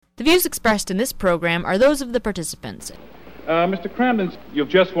The views expressed in this program are those of the participants. Mr. Cramden, you've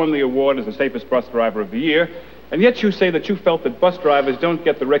just won the award as the safest bus driver of the year, and yet you say that you felt that bus drivers don't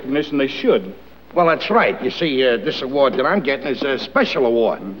get the recognition they should. Well, that's right. You see, this award that I'm getting is a special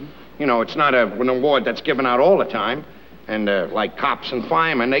award. Mm-hmm. You know, it's not an award that's given out all the time. And like cops and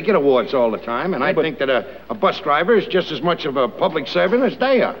firemen, they get awards all the time. And I think that a bus driver is just as much of a public servant as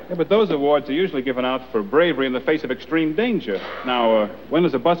they are. Yeah, but those awards are usually given out for bravery in the face of extreme danger. Now, when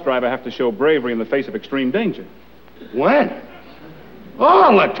does a bus driver have to show bravery in the face of extreme danger? When?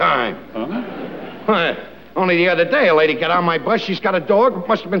 All the time. Huh? Only the other day, a lady got on my bus. She's got a dog that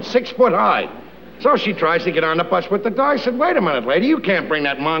must have been 6 foot high. So she tries to get on the bus with the dog. I said, wait a minute, lady, you can't bring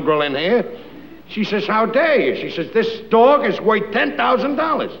that mongrel in here. She says, how dare you? She says, this dog is worth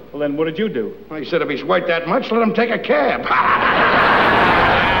 $10,000. Well, then what did you do? Well, he said, if he's worth that much, let him take a cab.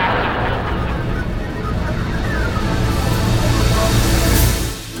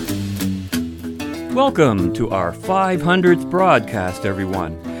 Welcome to our 500th broadcast,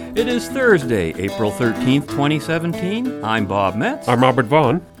 everyone. It is Thursday, April 13th, 2017. I'm Bob Metz. I'm Robert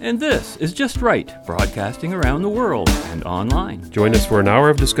Vaughn. And this is Just Right, broadcasting around the world and online. Join us for an hour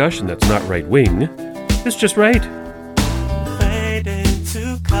of discussion that's not right-wing. It's just right. Fade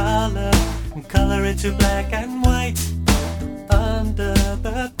into color, and color into black and white. Under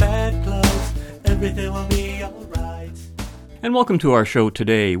the bedclothes, everything will be alright. And welcome to our show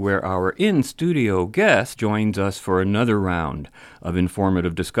today, where our in-studio guest joins us for another round of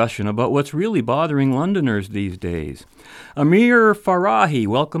informative discussion about what's really bothering Londoners these days. Amir Farahi,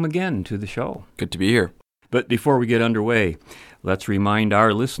 welcome again to the show. Good to be here. But before we get underway, let's remind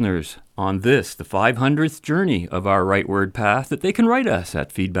our listeners on this, the 500th journey of our Right Word path, that they can write us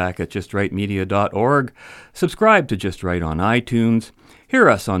at feedback@justrightmedia.org, subscribe to Just Right on iTunes, hear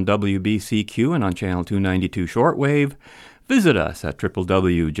us on WBCQ and on Channel 292 shortwave, visit us at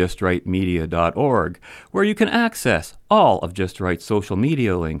www.justrightmedia.org, where you can access all of Just Right's social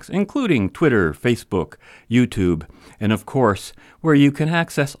media links, including Twitter, Facebook, YouTube, and of course, where you can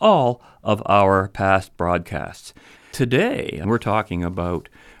access all of our past broadcasts. Today, we're talking about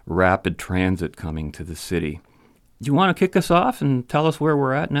rapid transit coming to the city. Do you want to kick us off and tell us where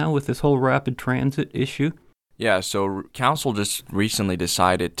we're at now with this whole rapid transit issue? Yeah, so Council just recently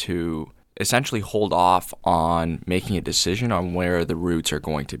decided to essentially hold off on making a decision on where the routes are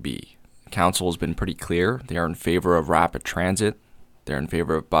going to be. Council has been pretty clear. They are in favor of rapid transit. They're in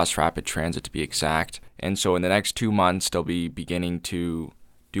favor of bus rapid transit, to be exact. And so in the next 2 months, they'll be beginning to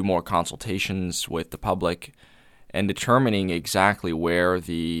do more consultations with the public and determining exactly where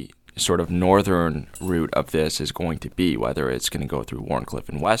the sort of northern route of this is going to be, whether it's going to go through Wharncliffe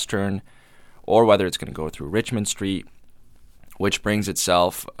and Western, or whether it's going to go through Richmond Street, which brings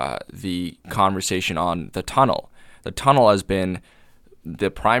itself the conversation on the tunnel. The tunnel has been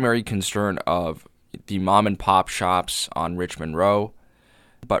the primary concern of the mom-and-pop shops on Richmond Row,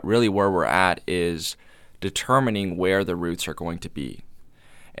 but really where we're at is determining where the routes are going to be.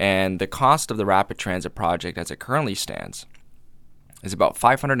 And the cost of the rapid transit project as it currently stands is about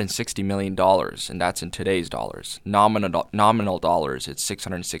 $560 million, and that's in today's dollars. Nominal dollars, it's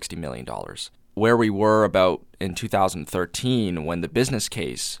 $660 million. Where we were about in 2013 when the business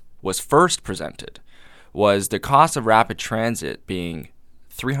case was first presented was the cost of rapid transit being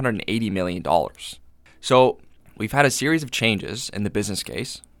 $380 million. So we've had a series of changes in the business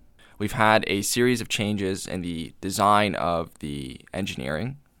case. We've had a series of changes in the design of the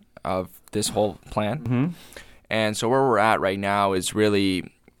engineering of this whole plan. Mm-hmm. And so where we're at right now is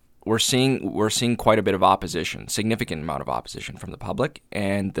really we're seeing quite a bit of opposition, significant amount of opposition from the public,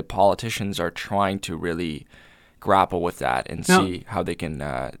 and the politicians are trying to really grapple with that and see how they can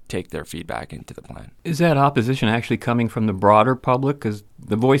take their feedback into the plan. Is that opposition actually coming from the broader public? Because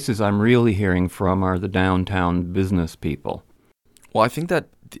the voices I'm really hearing from are the downtown business people. Well, I think that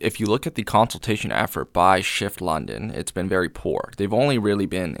if you look at the consultation effort by Shift London, it's been very poor. They've only really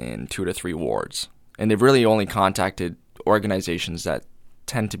been in 2 to 3 wards, and they've really only contacted organizations that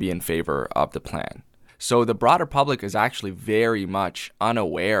tend to be in favor of the plan. So the broader public is actually very much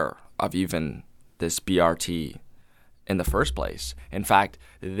unaware of even this BRT in the first place. In fact,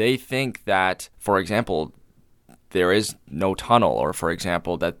 they think that, for example, there is no tunnel, or for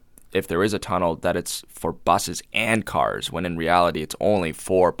example, that if there is a tunnel, that it's for buses and cars, when in reality it's only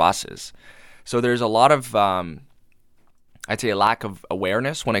for buses. So there's a lot of, I'd say, a lack of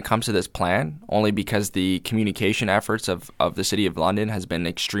awareness when it comes to this plan, only because the communication efforts of the City of London has been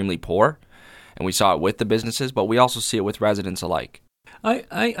extremely poor. And we saw it with the businesses, but we also see it with residents alike.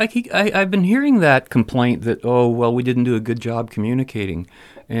 I've been hearing that complaint that, oh, well, we didn't do a good job communicating.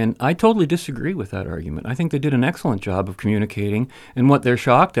 And I totally disagree with that argument. I think they did an excellent job of communicating. And what they're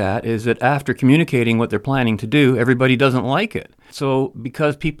shocked at is that after communicating what they're planning to do, everybody doesn't like it. So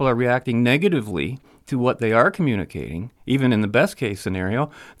because people are reacting negatively to what they are communicating, even in the best case scenario,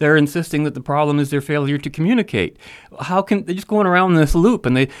 they're insisting that the problem is their failure to communicate. How can they just going around this loop,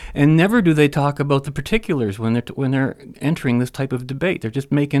 and never do they talk about the particulars when they're entering this type of debate? They're just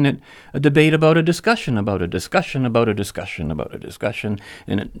making it a debate about a discussion about a discussion about a discussion about a discussion,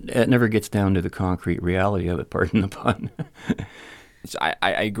 and it never gets down to the concrete reality of it. Pardon the pun. So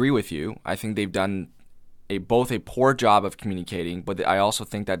I agree with you. I think they've done both a poor job of communicating, but I also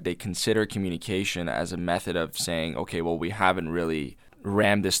think that they consider communication as a method of saying, okay, well, we haven't really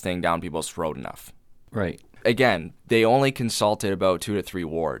rammed this thing down people's throat enough. Right. Again, they only consulted about 2 to 3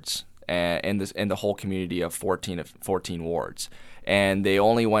 wards in the whole community of 14 wards, and they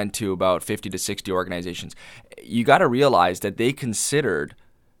only went to about 50 to 60 organizations. You got to realize that they considered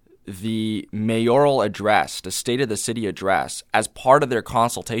the mayoral address, the State of the City address, as part of their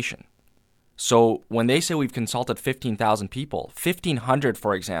consultation. So when they say we've consulted 15,000 people, 1,500,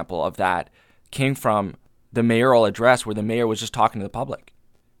 for example, of that came from the mayoral address where the mayor was just talking to the public.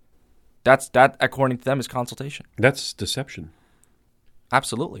 That, according to them, is consultation. That's deception.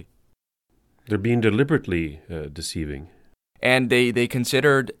 Absolutely. They're being deliberately deceiving. And they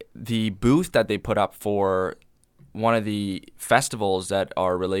considered the booth that they put up for one of the festivals that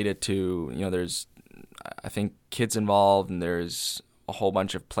are related to, there's, I think, kids involved, and there's a whole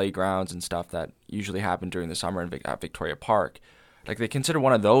bunch of playgrounds and stuff that usually happen during the summer at Victoria Park. Like, they consider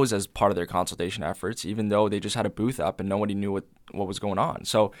one of those as part of their consultation efforts, even though they just had a booth up and nobody knew what was going on.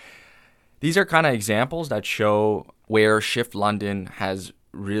 So these are kind of examples that show where Shift London has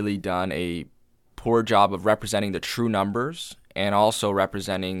really done a poor job of representing the true numbers and also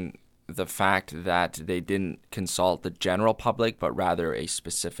representing the fact that they didn't consult the general public, but rather a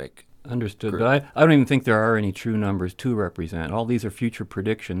specific Understood. group. But I don't even think there are any true numbers to represent. All these are future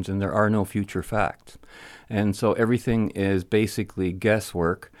predictions, and there are no future facts. And so everything is basically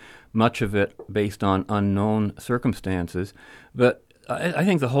guesswork, much of it based on unknown circumstances. But I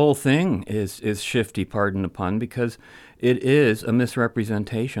think the whole thing is shifty, pardon the pun, because it is a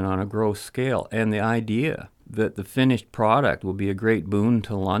misrepresentation on a gross scale. And the idea that the finished product will be a great boon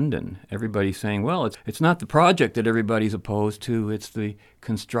to London. Everybody's saying, well, it's not the project that everybody's opposed to, it's the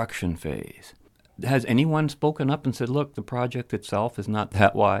construction phase. Has anyone spoken up and said, look, the project itself is not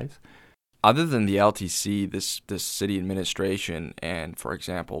that wise? Other than the LTC, this city administration, and, for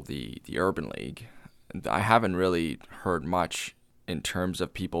example, the Urban League, I haven't really heard much in terms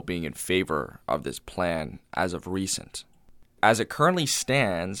of people being in favor of this plan as of recent. As it currently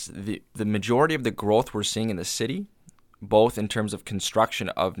stands, the majority of the growth we're seeing in the city, both in terms of construction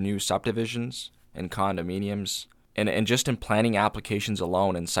of new subdivisions and condominiums, and just in planning applications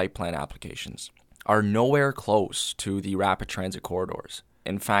alone and site plan applications, are nowhere close to the rapid transit corridors.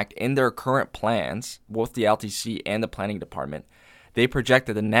 In fact, in their current plans, both the LTC and the planning department, they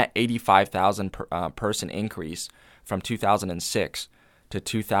projected a net 85,000 person increase from 2006 to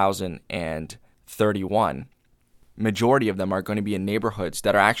 2031. Majority of them are going to be in neighborhoods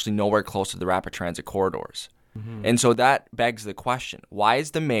that are actually nowhere close to the rapid transit corridors. Mm-hmm. And so that begs the question, why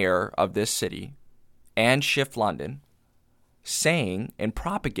is the mayor of this city and Shift London saying and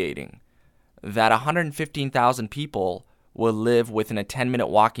propagating that 115,000 people will live within a 10-minute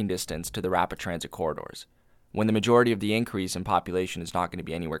walking distance to the rapid transit corridors, when the majority of the increase in population is not going to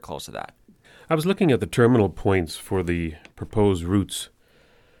be anywhere close to that? I was looking at the terminal points for the proposed routes,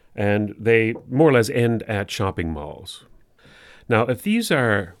 and they more or less end at shopping malls. Now, if these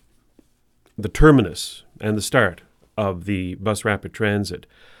are the terminus and the start of the bus rapid transit,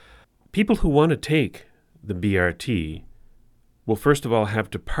 people who want to take the BRT will first of all have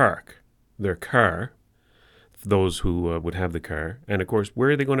to park their car, those who would have the car. And of course, where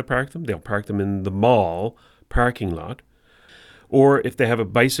are they going to park them? They'll park them in the mall parking lot. Or if they have a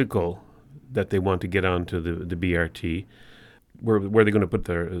bicycle that they want to get onto the BRT, where are they going to put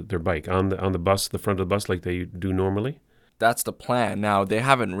their bike? On the bus, the front of the bus, like they do normally? That's the plan. Now, they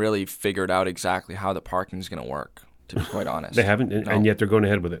haven't really figured out exactly how the parking is going to work, to be quite honest. They haven't, No. and yet they're going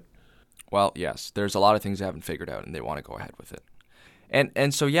ahead with it. Well, yes, there's a lot of things they haven't figured out, and they want to go ahead with it.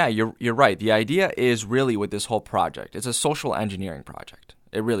 And so, yeah, you're right. The idea is really with this whole project, it's a social engineering project.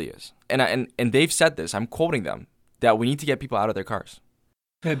 It really is. And they've said this, I'm quoting them, that we need to get people out of their cars.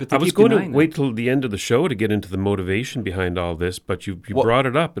 Yeah, but I was going to wait till the end of the show to get into the motivation behind all this, but you brought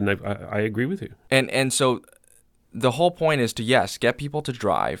it up, and I agree with you. And so the whole point is to, yes, get people to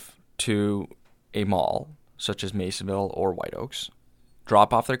drive to a mall, such as Masonville or White Oaks,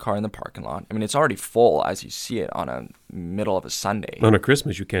 drop off their car in the parking lot. I mean, it's already full as you see it on a middle of a Sunday. On a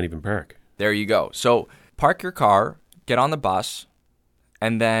Christmas, you can't even park. There you go. So park your car, get on the bus,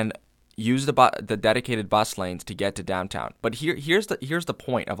 and then use the dedicated bus lanes to get to downtown. But here's the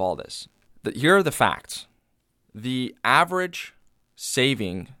point of all this. Here are the facts. The average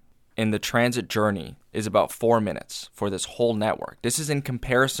saving in the transit journey is about 4 minutes for this whole network. This is in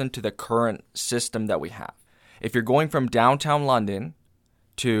comparison to the current system that we have. If you're going from downtown London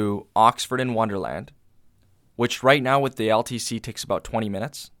to Oxford and Wonderland, which right now with the LTC takes about 20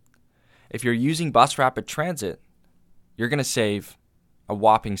 minutes, if you're using Bus Rapid Transit, you're going to save a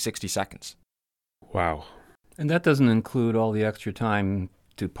whopping 60 seconds. Wow. And that doesn't include all the extra time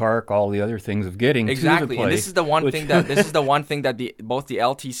to park, all the other things of getting to the place. And this is the one thing that both the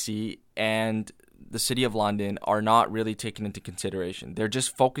LTC and the City of London are not really taking into consideration. They're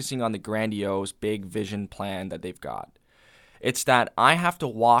just focusing on the grandiose, big vision plan that they've got. It's that I have to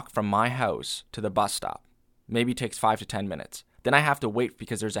walk from my house to the bus stop. Maybe it takes 5 to 10 minutes. Then I have to wait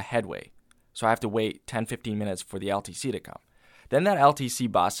because there's a headway. So I have to wait 10, 15 minutes for the LTC to come. Then that LTC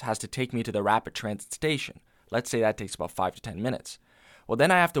bus has to take me to the rapid transit station. Let's say that takes about 5 to 10 minutes. Well,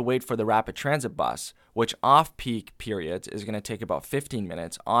 then I have to wait for the rapid transit bus, which off-peak periods is going to take about 15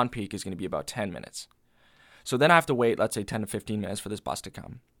 minutes. On-peak is going to be about 10 minutes. So then I have to wait, let's say, 10 to 15 minutes for this bus to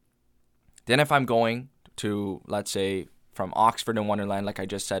come. Then if I'm going to, let's say, from Oxford and Wonderland, like I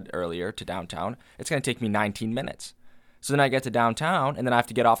just said earlier, to downtown, it's going to take me 19 minutes. So then I get to downtown, and then I have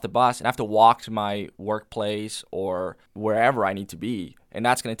to get off the bus and I have to walk to my workplace or wherever I need to be, and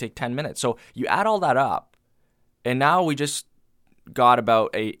that's going to take 10 minutes. So you add all that up, and now we just got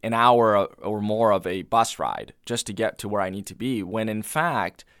about an hour or more of a bus ride just to get to where I need to be, when in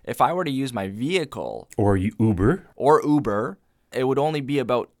fact, if I were to use my vehicle Or Uber, it would only be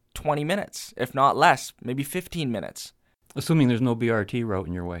about 20 minutes, if not less, maybe 15 minutes. Assuming there's no BRT route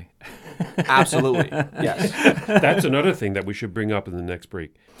in your way. Absolutely, yes. that's another thing that we should bring up in the next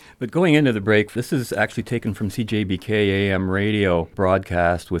break. But going into the break, this is actually taken from CJBK AM radio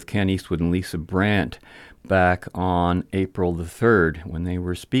broadcast with Ken Eastwood and Lisa Brandt back on April the 3rd when they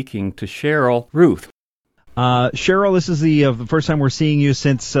were speaking to Cheryl Ruth. Cheryl, this is the first time we're seeing you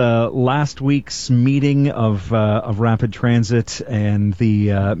since last week's meeting of Rapid Transit and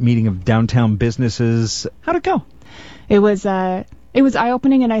the meeting of downtown businesses. How'd it go? It was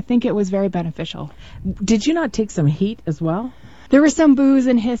eye-opening, and I think it was very beneficial. Did you not take some heat as well? There were some boos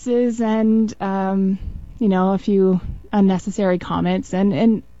and hisses and, a few unnecessary comments.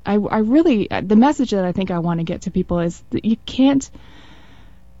 And I really, the message that I think I want to get to people is that you can't,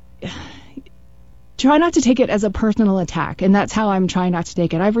 try not to take it as a personal attack. And that's how I'm trying not to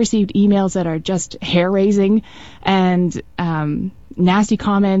take it. I've received emails that are just hair-raising and nasty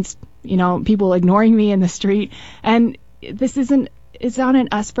comments, people ignoring me in the street. And it's not an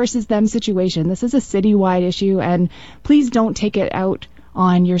us versus them situation. This is a citywide issue, and please don't take it out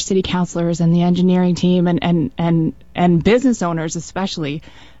on your city councilors and the engineering team and business owners especially.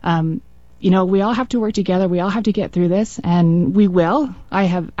 We all have to work together. We all have to get through this, and we will. I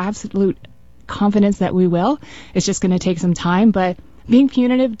have absolute confidence that we will. It's just going to take some time, but being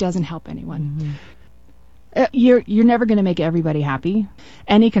punitive doesn't help anyone. Mm-hmm. You're never going to make everybody happy.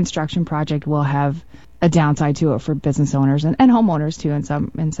 Any construction project will have a downside to it for business owners and homeowners too in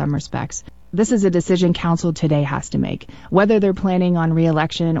some respects. This is a decision council today has to make, whether they're planning on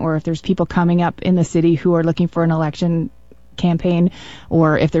re-election or if there's people coming up in the city who are looking for an election campaign,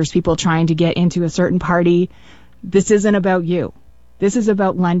 or if there's people trying to get into a certain party. This isn't about you. This is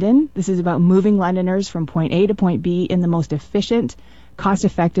about London. This is about moving Londoners from point A to point B in the most efficient,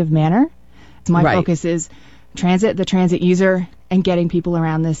 cost-effective manner. My focus is the transit user, and getting people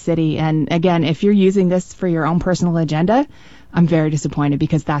around this city. And again, if you're using this for your own personal agenda, I'm very disappointed,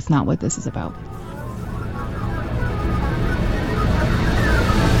 because that's not what this is about.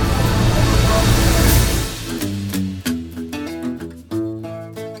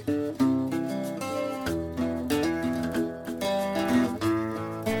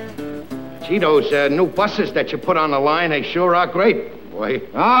 Gee, those new buses that you put on the line, they sure are great. Boy.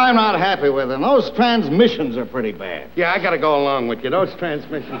 I'm not happy with them. Those transmissions are pretty bad. Yeah, I gotta go along with you. Those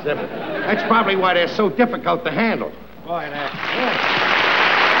transmissions, that's probably why they're so difficult to handle. Boy, I'm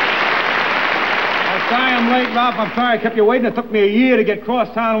sorry I'm late, Ralph. I'm sorry I kept you waiting. It took me a year to get cross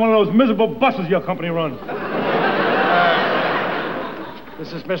town on one of those miserable buses your company runs.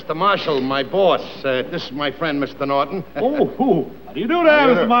 This is Mr. Marshall, my boss. This is my friend, Mr. Norton. How do you do there,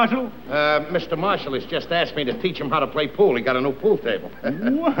 Mr. Marshall? Mr. Marshall has just asked me to teach him how to play pool. He got a new pool table.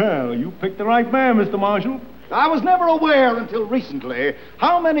 Well, you picked the right man, Mr. Marshall. I was never aware until recently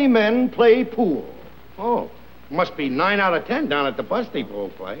how many men play pool. Oh. Must be 9 out of 10 down at the bus depot,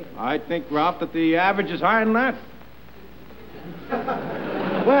 Clay. I think, Ralph, that the average is higher than that.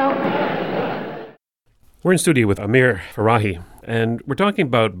 Well, We're in studio with Amir Farahi, and we're talking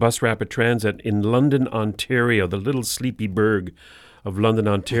about bus rapid transit in London, Ontario, the little sleepy burg of London,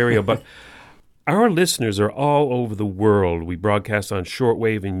 Ontario. But our listeners are all over the world. We broadcast on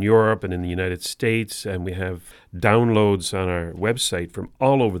shortwave in Europe and in the United States, and we have downloads on our website from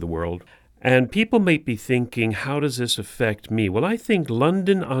all over the world. And people might be thinking, how does this affect me? Well, I think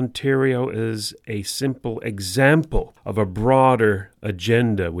London, Ontario is a simple example of a broader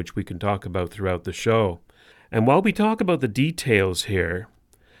agenda, which we can talk about throughout the show. And while we talk about the details here,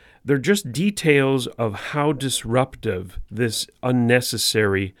 they're just details of how disruptive this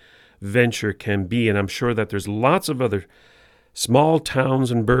unnecessary venture can be. And I'm sure that there's lots of other small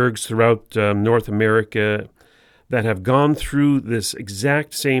towns and burgs throughout North America that have gone through this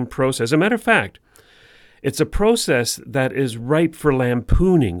exact same process. As a matter of fact, it's a process that is ripe for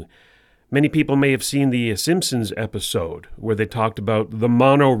lampooning. Many people may have seen the Simpsons episode where they talked about the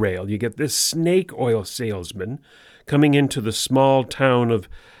monorail. You get this snake oil salesman coming into the small town of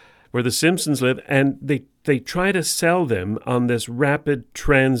where the Simpsons live, and they try to sell them on this rapid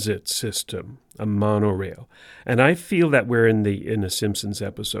transit system, a monorail. And I feel that we're in a Simpsons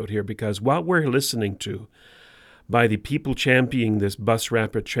episode here, because what we're listening to by the people championing this bus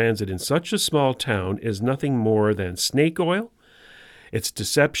rapid transit in such a small town is nothing more than snake oil. It's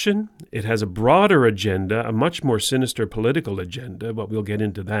deception. It has a broader agenda, a much more sinister political agenda, but we'll get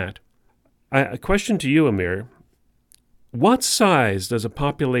into that. A question to you, Amir. What size does a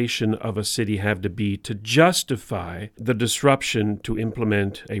population of a city have to be to justify the disruption to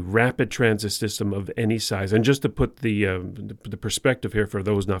implement a rapid transit system of any size? And just to put the perspective here for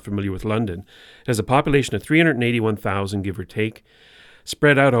those not familiar with London, it has a population of 381,000, give or take,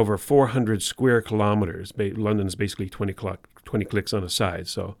 spread out over 400 square kilometers. London is basically 20 clicks on a side.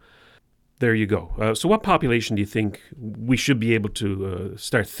 So there you go. So what population do you think we should be able to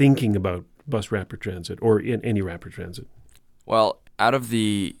start thinking about bus rapid transit or in any rapid transit? Well, out of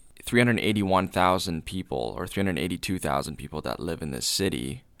the 381,000 people or 382,000 people that live in this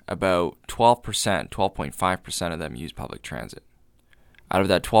city, about 12.5% of them use public transit. Out of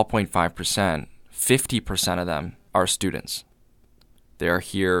that 12.5%, 50% of them are students. They are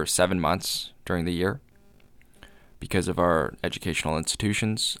here 7 months during the year because of our educational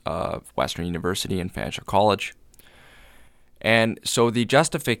institutions of Western University and Fanshawe College. And so the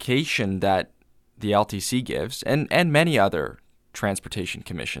justification that the LTC gives, and many other transportation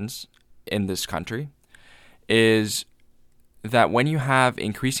commissions in this country, is that when you have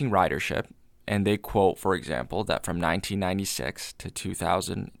increasing ridership, and they quote, for example, that from 1996 to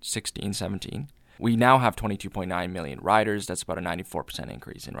 2016-17, we now have 22.9 million riders. That's about a 94%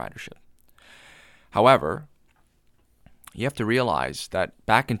 increase in ridership. However, you have to realize that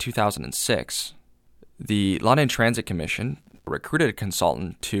back in 2006, the London Transit Commission recruited a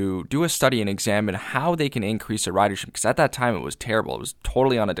consultant to do a study and examine how they can increase their ridership, because at that time it was terrible. It was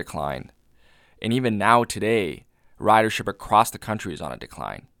totally on a decline. And even now today, ridership across the country is on a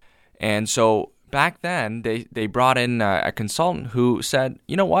decline. And so back then, they brought in a consultant who said,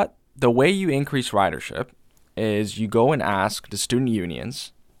 you know what? The way you increase ridership is you go and ask the student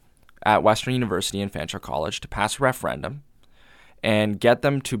unions at Western University and Fanshawe College to pass a referendum and get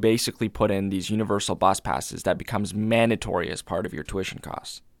them to basically put in these universal bus passes that becomes mandatory as part of your tuition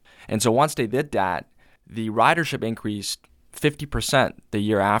costs. And so once they did that, the ridership increased 50% the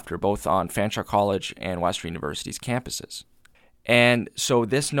year after, both on Fanshawe College and Western University's campuses. And so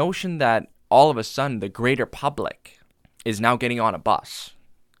this notion that all of a sudden the greater public is now getting on a bus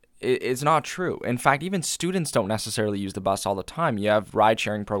is not true. In fact, even students don't necessarily use the bus all the time. You have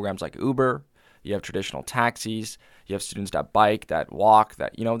ride-sharing programs like Uber. You have traditional taxis. You have students that bike, that walk,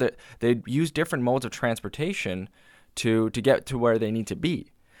 that, you know, they use different modes of transportation to get to where they need to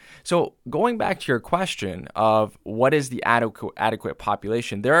be. So going back to your question of what is the adequate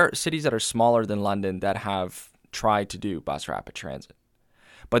population, there are cities that are smaller than London that have tried to do bus rapid transit.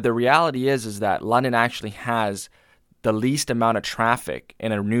 But the reality is that London actually has the least amount of traffic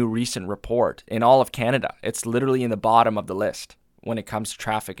in a new recent report in all of Canada. It's literally in the bottom of the list when it comes to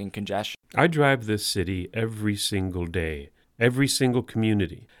traffic and congestion. I drive this city every single day, every single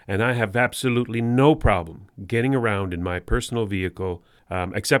community, and I have absolutely no problem getting around in my personal vehicle,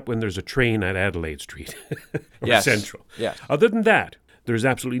 except when there's a train at Adelaide Street or Yes. Central. Yes. Other than that, there's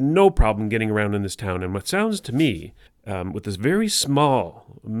absolutely no problem getting around in this town. And what sounds to me, with this very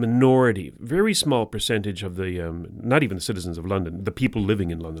small minority, very small percentage of the, not even the citizens of London, the people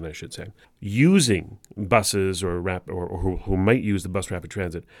living in London, I should say, using buses or who might use the bus rapid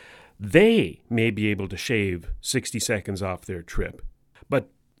transit, they may be able to shave 60 seconds off their trip. But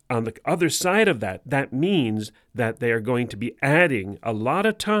on the other side of that, that means that they are going to be adding a lot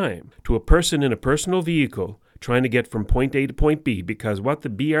of time to a person in a personal vehicle trying to get from point A to point B, because what the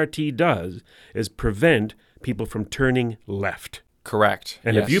BRT does is prevent people from turning left. Correct.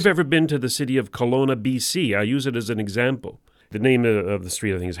 And yes. if you've ever been to the city of Kelowna, BC, I use it as an example. The name of the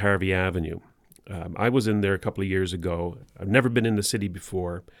street, I think, is Harvey Avenue. I was in there a couple of years ago. I've never been in the city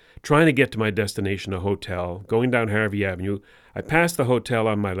before. Trying to get to my destination, a hotel, going down Harvey Avenue. I pass the hotel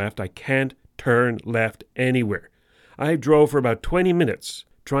on my left. I can't turn left anywhere. I drove for about 20 minutes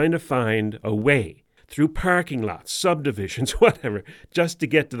trying to find a way through parking lots, subdivisions, whatever, just to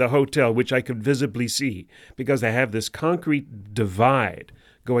get to the hotel, which I could visibly see, because they have this concrete divide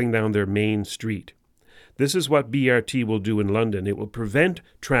going down their main street. This is what BRT will do in London. It will prevent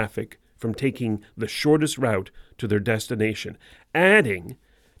traffic from taking the shortest route to their destination, adding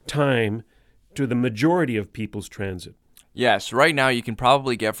time to the majority of people's transit. Yes, right now you can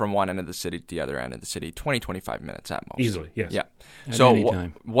probably get from one end of the city to the other end of the city 20, 25 minutes at most. Easily, yes. Yeah. At So any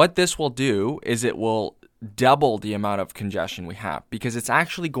time. what this will do is it will double the amount of congestion we have, because it's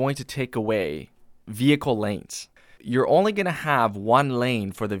actually going to take away vehicle lanes. You're only going to have one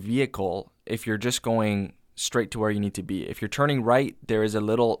lane for the vehicle if you're just going straight to where you need to be. If you're turning right, there is a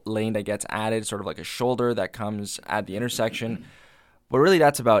little lane that gets added, sort of like a shoulder that comes at the intersection. But really,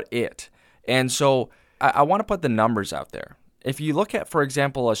 that's about it. And so I want to put the numbers out there. If you look at, for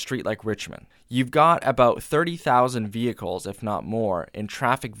example, a street like Richmond, you've got about 30,000 vehicles, if not more, in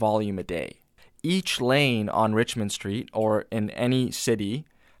traffic volume a day. Each lane on Richmond Street or in any city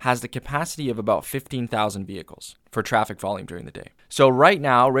has the capacity of about 15,000 vehicles for traffic volume during the day. So right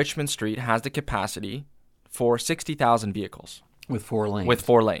now, Richmond Street has the capacity for 60,000 vehicles. With 4 lanes. With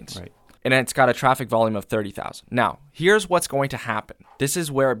 4 lanes. Right. And it's got a traffic volume of 30,000. Now, here's what's going to happen. This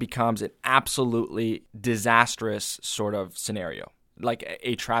is where it becomes an absolutely disastrous sort of scenario, like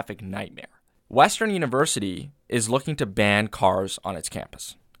a traffic nightmare. Western University is looking to ban cars on its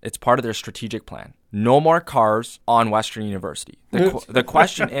campus. It's part of their strategic plan. No more cars on Western University. The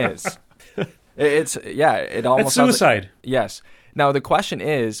question is, it almost It's suicide. Yes. Now, the question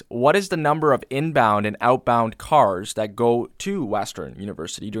is, what is the number of inbound and outbound cars that go to Western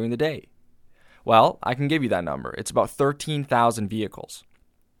University during the day? Well, I can give you that number. It's about 13,000 vehicles.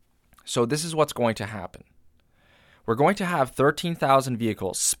 So this is what's going to happen. We're going to have 13,000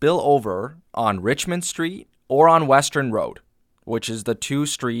 vehicles spill over on Richmond Street or on Western Road, which is the 2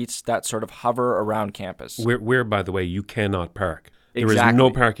 streets that sort of hover around campus. Where, by the way, you cannot park. There is Exactly. no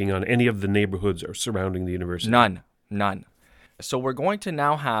parking on any of the neighborhoods or surrounding the university. None. So we're going to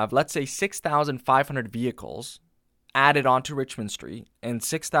now have, let's say, 6,500 vehicles added onto Richmond Street and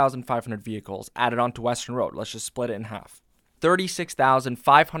 6,500 vehicles added onto Western Road. Let's just split it in half.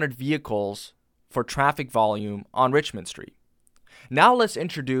 36,500 vehicles for traffic volume on Richmond Street. Now let's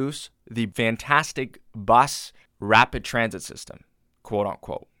introduce the fantastic bus rapid transit system, quote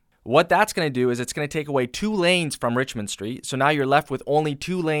unquote. What that's going to do is it's going to take away 2 lanes from Richmond Street. So now you're left with only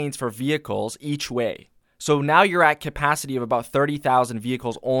 2 lanes for vehicles each way. So now you're at capacity of about 30,000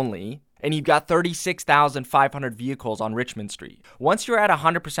 vehicles only, and you've got 36,500 vehicles on Richmond Street. Once you're at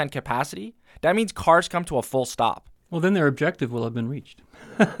 100% capacity, that means cars come to a full stop. Well, then their objective will have been reached.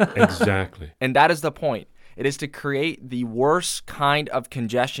 Exactly. And that is the point. It is to create the worst kind of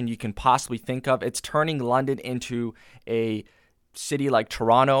congestion you can possibly think of. It's turning London into a city like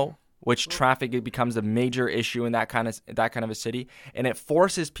Toronto, which traffic it becomes a major issue in that kind of a city, and it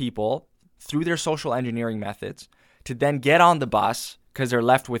forces people through their social engineering methods to then get on the bus because they're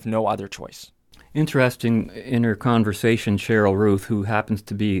left with no other choice. Interesting in her conversation, Cheryl Ruth, who happens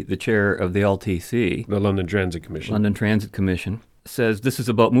to be the chair of the LTC, The London Transit Commission, says this is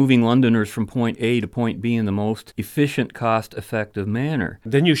about moving Londoners from point A to point B in the most efficient, cost-effective manner.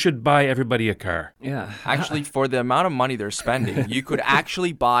 Then you should buy everybody a car. Yeah. Actually, for the amount of money they're spending, you could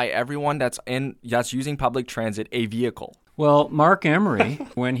actually buy everyone that's using public transit a vehicle. Well, Mark Emery,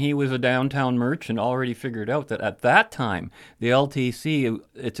 when he was a downtown merchant, already figured out that at that time, the LTC,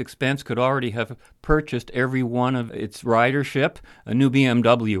 its expense could already have purchased every one of its ridership, a new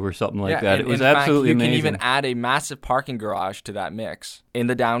BMW or something like that. It was absolutely amazing. You can even add a massive parking garage to that mix in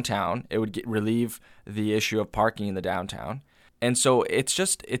the downtown. It would relieve the issue of parking in the downtown. And so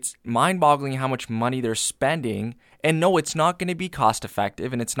it's mind-boggling how much money they're spending, And no, it's not going to be cost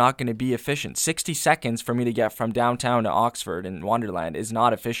effective and it's not going to be efficient. 60 seconds for me to get from downtown to Oxford and Wonderland is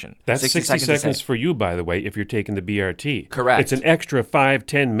not efficient. That's 60 seconds for you, by the way, if you're taking the BRT. Correct. It's an extra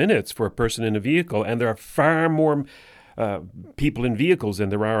 5-10 minutes for a person in a vehicle, and there are far more people in vehicles than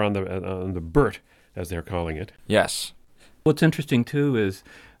there are on the BERT, as they're calling it. Yes. What's interesting, too, is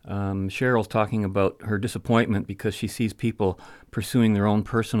Cheryl's talking about her disappointment because she sees people pursuing their own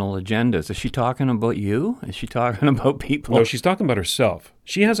personal agendas. Is she talking about you? Is she talking about people? No, she's talking about herself.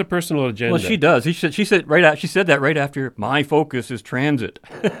 She has a personal agenda. Well, she does. She said that right after my focus is transit.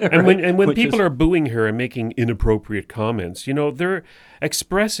 And when people are booing her and making inappropriate comments, they're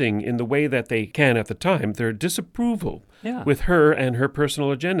expressing in the way that they can at the time their disapproval with her and her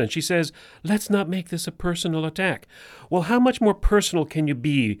personal agenda. And she says, let's not make this a personal attack. Well, how much more personal can you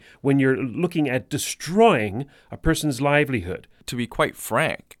be when you're looking at destroying a person's livelihood? To be quite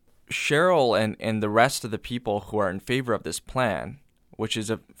frank, Cheryl and the rest of the people who are in favor of this plan, which is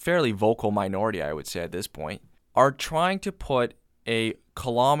a fairly vocal minority, I would say at this point, are trying to put a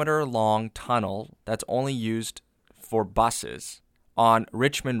kilometer-long tunnel that's only used for buses on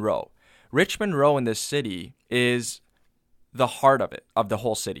Richmond Row. Richmond Row in this city is the heart of it, of the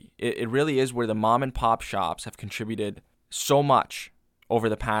whole city. It really is where the mom and pop shops have contributed so much over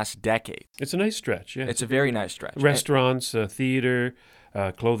the past decade. It's a nice stretch, yeah. It's a very nice stretch. Restaurants, theater,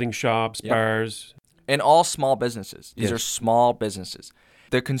 clothing shops, bars. And all small businesses. These are small businesses.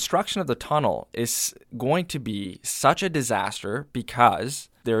 The construction of the tunnel is going to be such a disaster because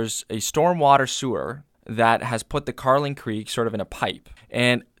there's a stormwater sewer that has put the Carling Creek sort of in a pipe.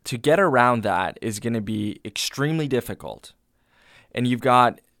 And to get around that is going to be extremely difficult. And you've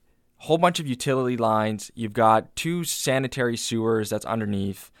got a whole bunch of utility lines. You've got 2 sanitary sewers that's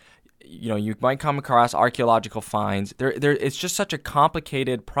underneath. You might come across archaeological finds. It's just such a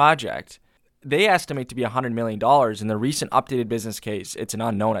complicated project. They estimate to be $100 million. In the recent updated business case, it's an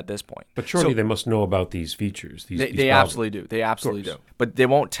unknown at this point. But surely they must know about these features. They absolutely do. They absolutely do. But they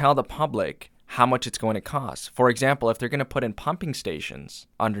won't tell the public how much it's going to cost. For example, if they're going to put in pumping stations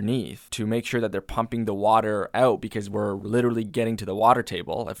underneath to make sure that they're pumping the water out because we're literally getting to the water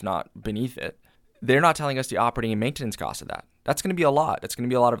table, if not beneath it, they're not telling us the operating and maintenance cost of that. That's going to be a lot. That's going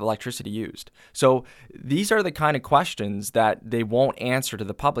to be a lot of electricity used. So these are the kind of questions that they won't answer to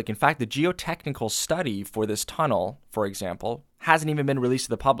the public. In fact, the geotechnical study for this tunnel, for example, hasn't even been released to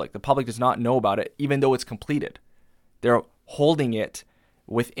the public. The public does not know about it, even though it's completed. They're holding it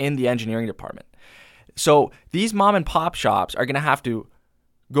within the engineering department. So these mom and pop shops are going to have to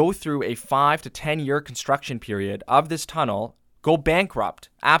go through a 5 to 10 year construction period of this tunnel, go bankrupt.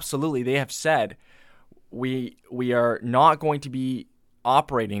 Absolutely. They have said we are not going to be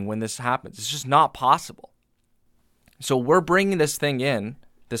operating when this happens. It's just not possible. So we're bringing this thing in,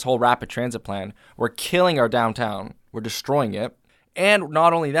 this whole rapid transit plan. We're killing our downtown. We're destroying it. And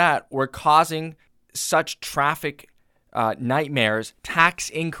not only that, we're causing such traffic nightmares, tax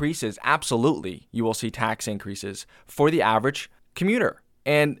increases. Absolutely, you will see tax increases for the average commuter.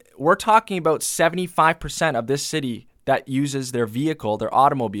 And we're talking about 75% of this city that uses their vehicle, their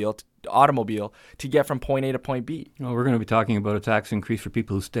automobile to get from point A to point B. Well, we're going to be talking about a tax increase for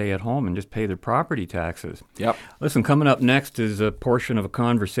people who stay at home and just pay their property taxes. Yep. Listen, coming up next is a portion of a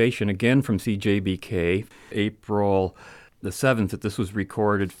conversation, again from CJBK, April the 7th that this was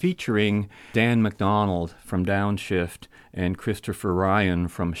recorded, featuring Dan McDonald from Downshift and Christopher Ryan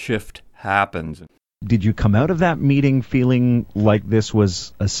from Shift Happens. Did you come out of that meeting feeling like this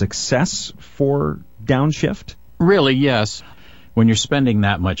was a success for Downshift? Really, yes. When you're spending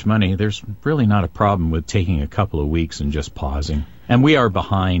that much money, there's really not a problem with taking a couple of weeks and just pausing. And we are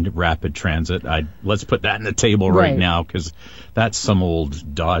behind rapid transit. Let's put that on the table right now, because that's some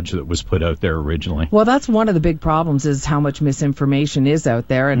old dodge that was put out there originally. Well, that's one of the big problems, is how much misinformation is out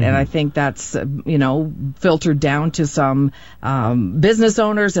there. And I think that's, filtered down to some business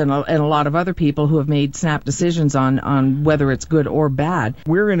owners and a lot of other people who have made snap decisions on whether it's good or bad.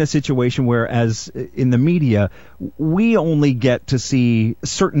 We're in a situation where, as in the media, we only get to see a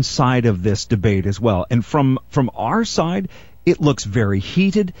certain side of this debate as well. And from our side, it looks very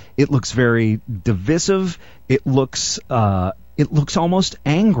heated. It looks very divisive. It looks almost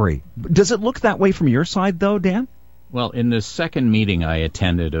angry. Does it look that way from your side, though, Dan? Well, in the second meeting I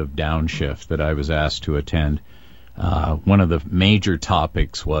attended of Downshift that I was asked to attend, one of the major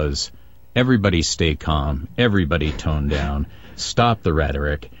topics was everybody stay calm, everybody tone down, stop the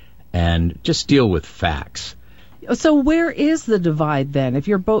rhetoric, and just deal with facts. So where is the divide then? If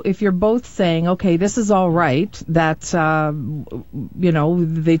you're both saying, okay, this is all right, that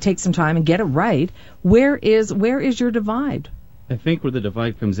they take some time and get it right, where is your divide? I think where the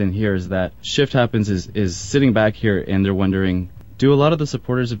divide comes in here is that Shift Happens is sitting back here and they're wondering, do a lot of the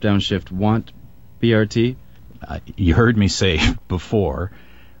supporters of Downshift want BRT? You heard me say before,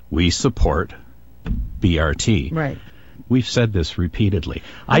 we support BRT. Right. We've said this repeatedly.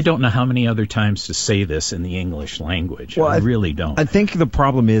 I don't know how many other times to say this in the English language. Well, I really don't. I think the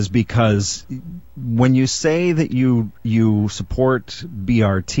problem is because when you say that you support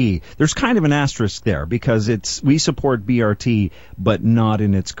BRT, there's kind of an asterisk there because we support BRT, but not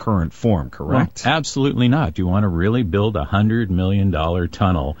in its current form, correct? Well, absolutely not. You want to really build a $100 million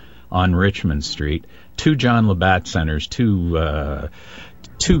tunnel on Richmond Street, 2 John Labatt Centers, two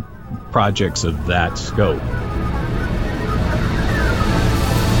projects of that scope.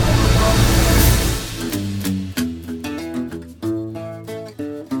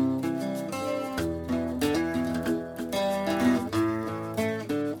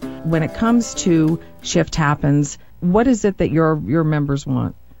 When it comes to Shift Happens, what is it that your members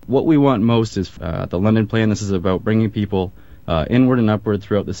want? What we want most is the London Plan. This is about bringing people inward and upward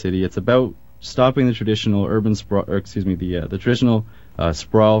throughout the city. It's about stopping the traditional urban sprawl, the traditional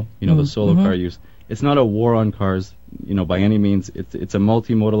sprawl, the solo car use. It's not a war on cars, by any means. It's a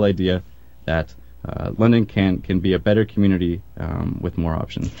multimodal idea that London can be a better community with more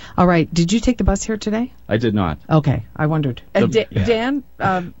options. All right. Did you take the bus here today? I did not. Okay. I wondered. Dan,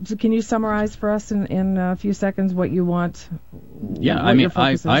 can you summarize for us in a few seconds what you want? Yeah, I'm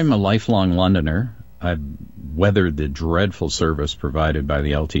a lifelong Londoner. I've weathered the dreadful service provided by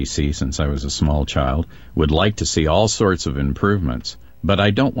the LTC since I was a small child. Would like to see all sorts of improvements, but I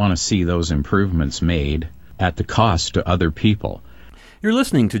don't want to see those improvements made at the cost to other people. You're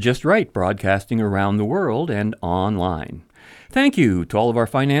listening to Just Right, broadcasting around the world and online. Thank you to all of our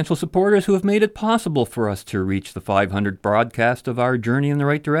financial supporters who have made it possible for us to reach the 500th broadcast of our journey in the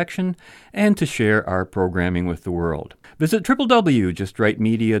right direction and to share our programming with the world. Visit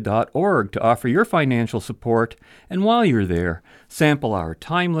www.justrightmedia.org to offer your financial support, and while you're there, sample our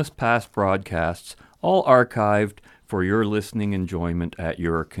timeless past broadcasts, all archived for your listening enjoyment at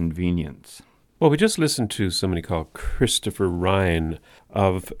your convenience. Well, we just listened to somebody called Christopher Ryan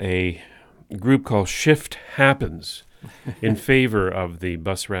of a group called Shift Happens in favor of the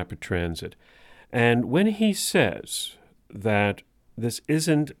bus rapid transit. And when he says that this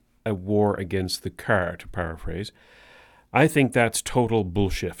isn't a war against the car, to paraphrase, I think that's total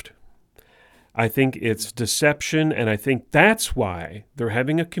bullshit. I think it's deception, and I think that's why they're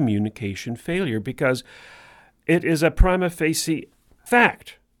having a communication failure, because it is a prima facie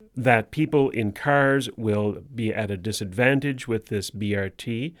fact that people in cars will be at a disadvantage with this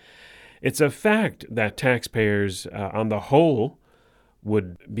BRT. It's a fact that taxpayers on the whole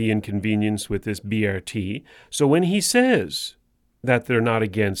would be inconvenienced with this BRT. So when he says that they're not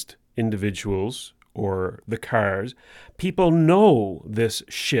against individuals or the cars, people know this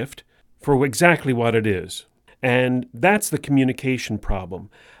shift for exactly what it is. And that's the communication problem.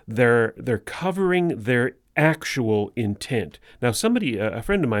 They're covering their actual intent. Now, a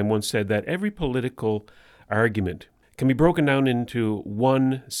friend of mine once said that every political argument can be broken down into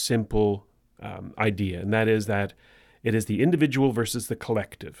one simple idea, and that is that it is the individual versus the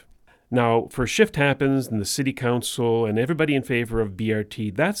collective. Now, for Shift Happens and the City Council and everybody in favor of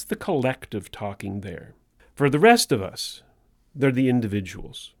BRT, that's the collective talking there. For the rest of us, they're the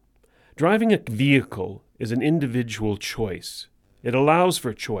individuals. Driving a vehicle is an individual choice. It allows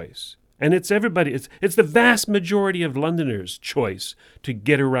for choice. And it's everybody, it's the vast majority of Londoners' choice to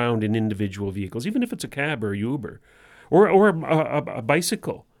get around in individual vehicles, even if it's a cab or Uber or a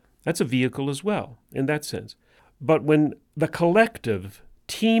bicycle. That's a vehicle as well, in that sense. But when the collective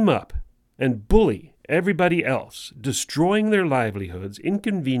team up and bully everybody else, destroying their livelihoods,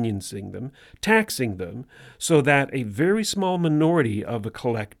 inconveniencing them, taxing them, so that a very small minority of a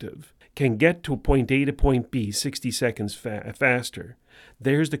collective can get to point A to point B 60 seconds faster,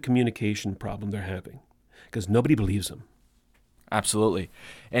 there's the communication problem they're having, because nobody believes them. Absolutely.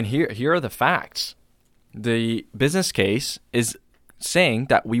 And here are the facts. The business case is saying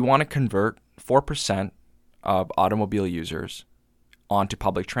that we want to convert 4% of automobile users onto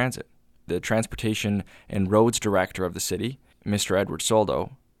public transit. The Transportation and Roads Director of the city, Mr. Edward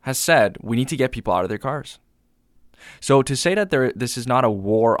Soldo, has said we need to get people out of their cars. So to say that this is not a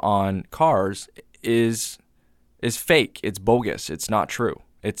war on cars is fake. It's bogus. It's not true.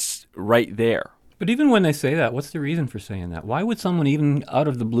 It's right there. But even when they say that, what's the reason for saying that? Why would someone even out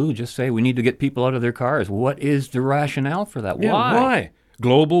of the blue just say we need to get people out of their cars? What is the rationale for that? Yeah, why?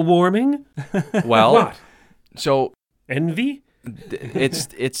 Global warming? Well, what? So envy?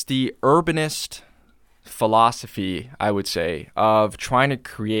 It's the urbanist philosophy, I would say, of trying to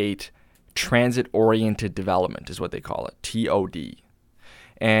create transit-oriented development is what they call it, TOD.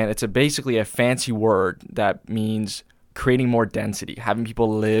 And it's basically a fancy word that means creating more density, having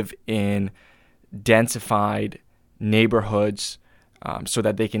people live in densified neighborhoods so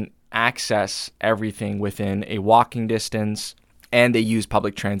that they can access everything within a walking distance, and they use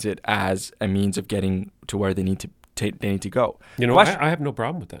public transit as a means of getting to where they need to go. You know, I have no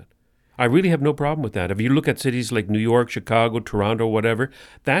problem with that. I really have no problem with that. If you look at cities like New York, Chicago, Toronto, whatever,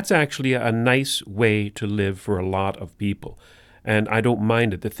 that's actually a nice way to live for a lot of people. And I don't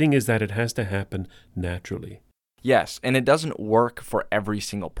mind it. The thing is that it has to happen naturally. Yes, and it doesn't work for every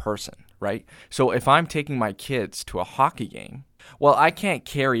single person, right? So if I'm taking my kids to a hockey game, well, I can't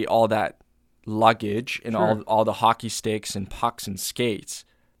carry all that luggage and all the hockey sticks and pucks and skates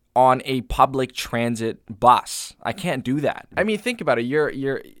on a public transit bus. I can't do that. I mean, think about it.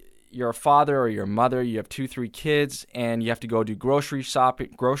 You're a father or your mother, you have 2-3 kids, and you have to go do grocery shopping.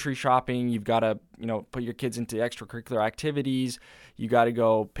 You've got to, put your kids into extracurricular activities. You got to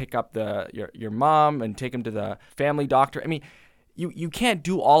go pick up your mom and take them to the family doctor. I mean, you can't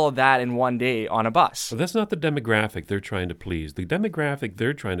do all of that in one day on a bus. Well, that's not the demographic they're trying to please. The demographic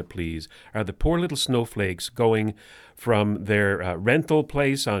they're trying to please are the poor little snowflakes going from their rental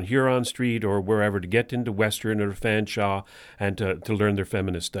place on Huron Street or wherever to get into Western or Fanshawe and to learn their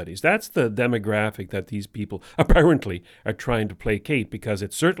feminist studies. That's the demographic that these people apparently are trying to placate, because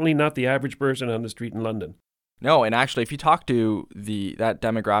it's certainly not the average person on the street in London. No, and actually, if you talk to that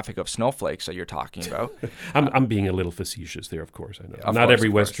demographic of snowflakes that you're talking about... I'm being a little facetious there, of course, I know. Not every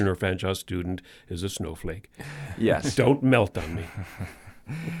Western or Fanshawe student is a snowflake. Yes. Don't melt on me.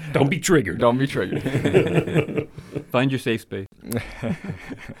 Don't be triggered. Don't be triggered. Find your safe space.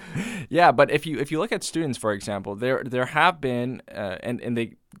 Yeah, but if you look at students, for example, there have been,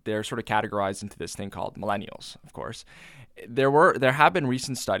 and they're sort of categorized into this thing called millennials, of course. There have been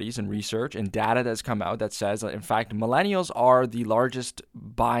recent studies and research and data that's come out that says that, in fact, millennials are the largest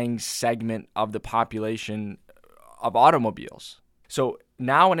buying segment of the population of automobiles. So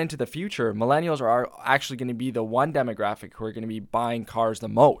now and into the future, millennials are actually going to be the one demographic who are going to be buying cars the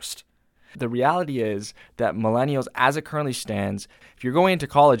most. The reality is that millennials, as it currently stands, if you're going into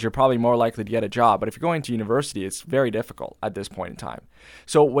college, you're probably more likely to get a job. But if you're going to university, it's very difficult at this point in time.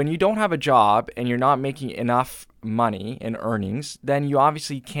 So when you don't have a job and you're not making enough money and earnings, then you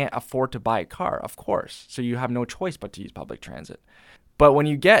obviously can't afford to buy a car, of course. So you have no choice but to use public transit. But when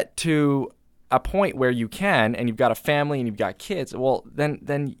you get to a point where you can, and you've got a family and you've got kids, well,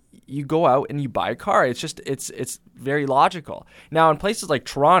 then you go out and you buy a car. It's just, it's very logical. Now, in places like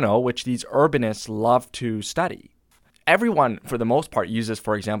Toronto, which these urbanists love to study, everyone, for the most part, uses,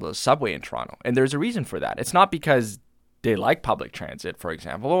 for example, the subway in Toronto. And there's a reason for that. It's not because they like public transit, for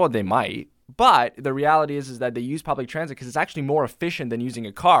example, or they might, but the reality is that they use public transit because it's actually more efficient than using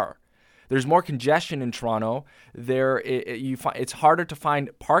a car. There's more congestion in Toronto. It's harder to find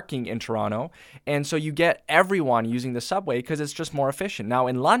parking in Toronto. And so you get everyone using the subway because it's just more efficient. Now,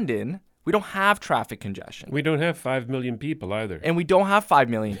 in London, we don't have traffic congestion. We don't have 5 million people either. And we don't have 5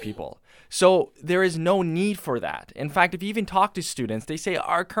 million people. So there is no need for that. In fact, if you even talk to students, they say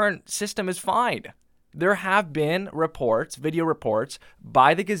our current system is fine. There have been reports, video reports,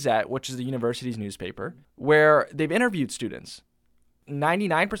 by the Gazette, which is the university's newspaper, where they've interviewed students.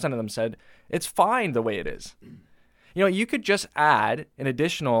 99% of them said it's fine the way it is. You could just add an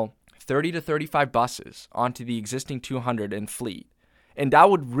additional 30 to 35 buses onto the existing 200 in fleet, and that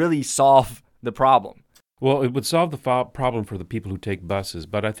would really solve the problem. Well, it would solve the problem for the people who take buses,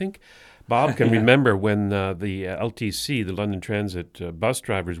 but I think Bob can remember when the LTC, the London Transit bus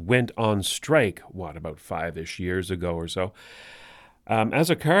drivers, went on strike, about 5-ish years ago or so. As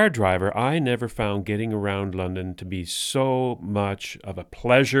a car driver, I never found getting around London to be so much of a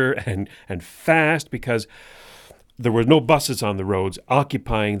pleasure and fast, because there were no buses on the roads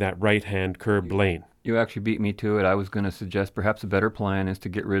occupying that right-hand curb lane. You actually beat me to it. I was going to suggest perhaps a better plan is to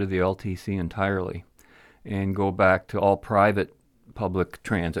get rid of the LTC entirely and go back to all private public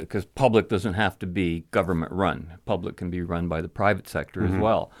transit, because public doesn't have to be government run. Public can be run by the private sector as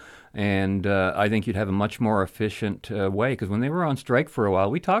well. And I think you'd have a much more efficient way, because when they were on strike for a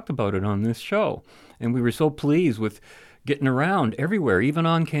while, we talked about it on this show, and we were so pleased with getting around everywhere, even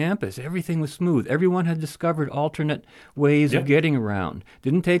on campus. Everything was smooth. Everyone had discovered alternate ways of getting around.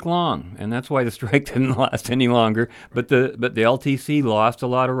 Didn't take long, and that's why the strike didn't last any longer. But the LTC lost a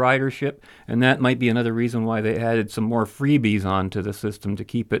lot of ridership, and that might be another reason why they added some more freebies onto the system to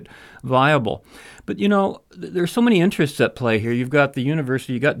keep it viable. But, there's so many interests at play here. You've got the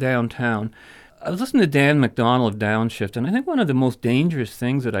university, you got downtown. I was listening to Dan McDonald of Downshift, and I think one of the most dangerous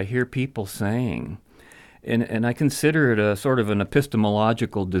things that I hear people saying and I consider it a sort of an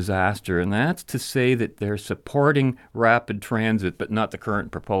epistemological disaster, and that's to say that they're supporting rapid transit but not the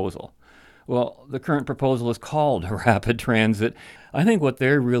current proposal. Well, the current proposal is called rapid transit. I think what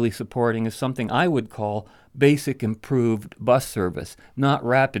they're really supporting is something I would call basic improved bus service, not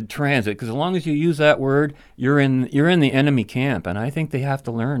rapid transit, because as long as you use that word, you're in the enemy camp, and I think they have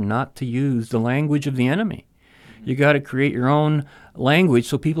to learn not to use the language of the enemy. You got to create your own language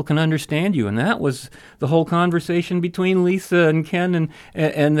so people can understand you, and that was the whole conversation between Lisa and Ken,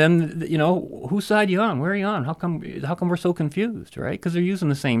 and then, you know, whose side are you on? Where are you on? How come we're so confused, right? Because they're using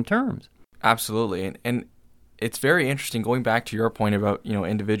the same terms. Absolutely, and it's very interesting, going back to your point about, you know,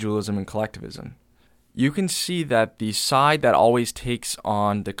 individualism and collectivism. You can see that the side that always takes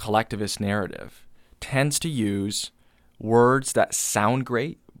on the collectivist narrative tends to use words that sound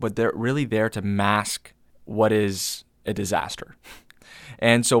great, but they're really there to mask what is a disaster.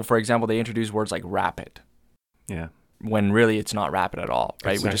 And so, for example, they introduce words like rapid. Yeah. When really it's not rapid at all,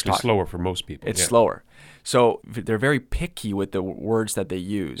 right? It's actually slower for most people. It's slower. So they're very picky with the words that they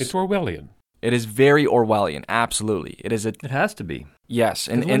use. It's Orwellian. It is very Orwellian, absolutely. It is. It has to be. Yes,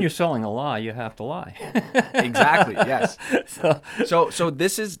 and when you're selling a lie, you have to lie. Exactly. Yes. So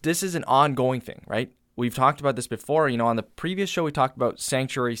this is an ongoing thing, right? We've talked about this before. You know, on the previous show, we talked about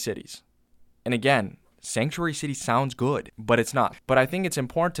sanctuary cities, and again, sanctuary city sounds good, but it's not. But I think it's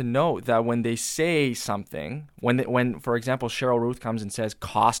important to note that when they say something, when for example, Cheryl Ruth comes and says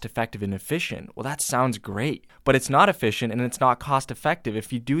cost-effective and efficient, well, that sounds great, but it's not efficient and it's not cost-effective.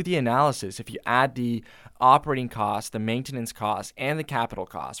 If you do the analysis, if you add the operating costs, the maintenance costs, and the capital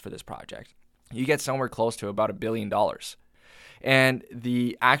costs for this project, you get somewhere close to about $1 billion. And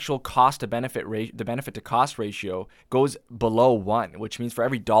the actual cost to benefit the benefit to cost ratio goes below 1, which means for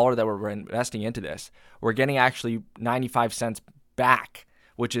every dollar that we're investing into this, we're getting actually 95 cents back,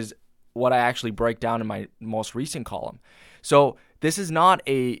 which is what I actually break down in my most recent column. So this is not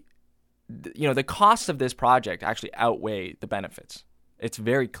the costs of this project actually outweigh the benefits. It's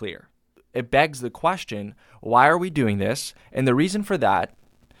very clear. It begs the question, why are we doing this? And the reason for that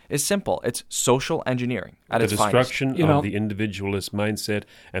is simple. It's social engineering at its finest. The destruction of the individualist mindset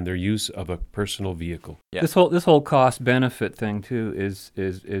and their use of a personal vehicle. Yeah. This whole cost benefit thing too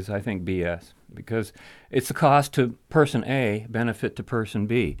is I think BS, because it's the cost to person A, benefit to person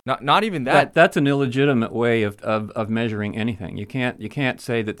B. Not even that. That's an illegitimate way of measuring anything. You can't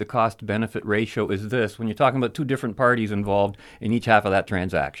say that the cost benefit ratio is this when you're talking about two different parties involved in each half of that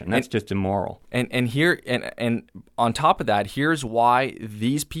transaction. That's just immoral. And on top of that, here's why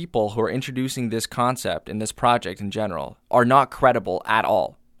these people who are introducing this concept and this project in general are not credible at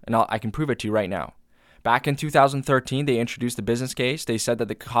all. And I can prove it to you right now. Back in 2013, they introduced the business case. They said that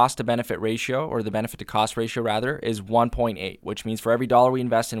the cost-to-benefit ratio, or the benefit-to-cost ratio, rather, is 1.8, which means for every dollar we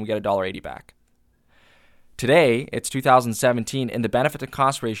invest in, we get $1.80 back. Today, it's 2017, and the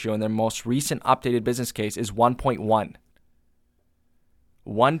benefit-to-cost ratio in their most recent updated business case is 1.1.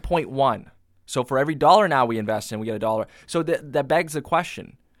 1.1. So for every dollar now we invest in, we get $1. So that begs the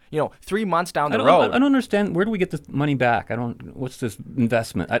question. 3 months down the road. I don't understand. Where do we get this money back? What's this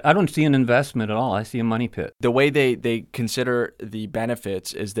investment? I don't see an investment at all. I see a money pit. The way they consider the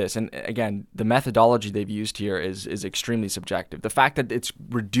benefits is this. And again, the methodology they've used here is extremely subjective. The fact that it's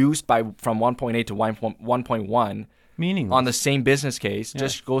reduced from 1.8 to 1.1 meaningless on the same business case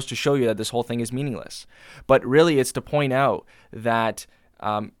just goes to show you that this whole thing is meaningless. But really, it's to point out that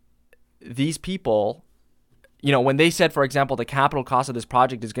these people, when they said, for example, the capital cost of this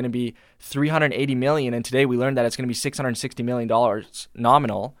project is going to be $380 million, and today we learned that it's going to be $660 million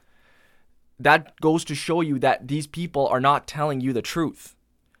nominal, that goes to show you that these people are not telling you the truth.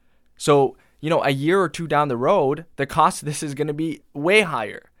 So, a year or two down the road, the cost of this is going to be way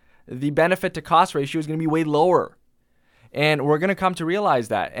higher. The benefit to cost ratio is going to be way lower. And we're going to come to realize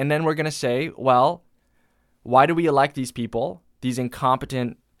that. And then we're going to say, well, why do we elect these people, these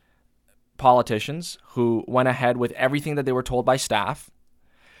incompetent politicians who went ahead with everything that they were told by staff,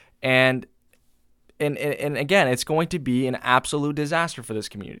 and again, it's going to be an absolute disaster for this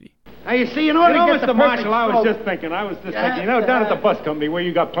community. Now, you see, in order to get the Mr. Marshall, I was just thinking, down at the bus company where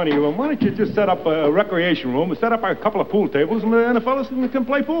you got plenty of room, why don't you just set up a recreation room and set up a couple of pool tables and the fellas can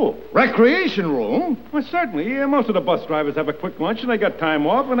play pool? Recreation room? Well, certainly. Yeah, most of the bus drivers have a quick lunch and they got time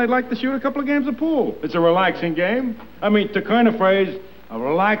off and they'd like to shoot a couple of games of pool. It's a relaxing game. I mean, to coin a phrase, a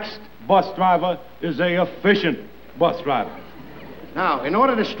relaxed bus driver is a efficient bus driver. Now, in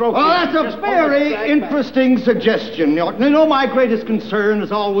order to stroke... Oh, that's a very interesting suggestion, Norton. My greatest concern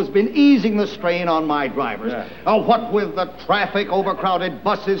has always been easing the strain on my drivers. Yeah. What with the traffic, overcrowded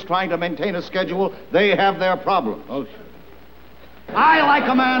buses trying to maintain a schedule, they have their problems. Oh, I like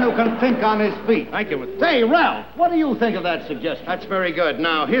a man who can think on his feet. Thank you, Mr. Say, Ralph, what do you think of that suggestion? That's very good.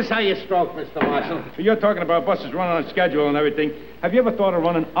 Now, here's how you stroke, Mr. Marshall. So you're talking about buses running on schedule and everything. Have you ever thought of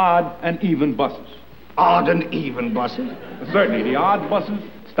running odd and even buses? Odd and even buses? Certainly. The odd buses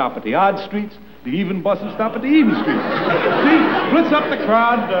stop at the odd streets. The even buses stop at the even streets. See? Splits up the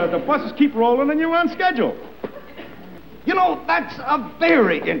crowd. The buses keep rolling and you're on schedule. You know, that's a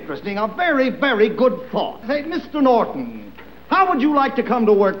very interesting, a very, very good thought. Say, Mr. Norton, how would you like to come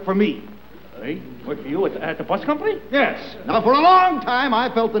to work for me? Hey, work for you at the bus company? Yes. Now, for a long time,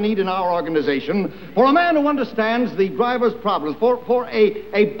 I felt the need in our organization for a man who understands the driver's problems, for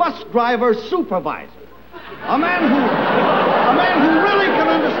a bus driver supervisor. A man who really can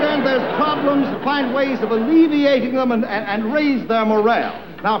understand their problems, find ways of alleviating them, and raise their morale.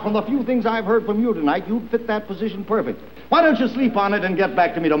 Now, from the few things I've heard from you tonight, you'd fit that position perfectly. Why don't you sleep on it and get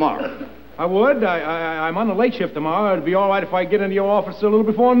back to me tomorrow? I would. I'm on the late shift tomorrow. It'd be all right if I get into your office a little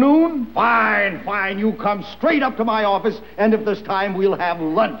before noon. Fine, fine. You come straight up to my office, and if there's time, we'll have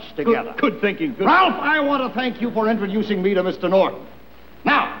lunch together. Good thinking. Good. Ralph, I want to thank you for introducing me to Mr. Norton.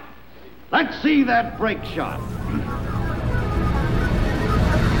 Now, let's see that brake shot.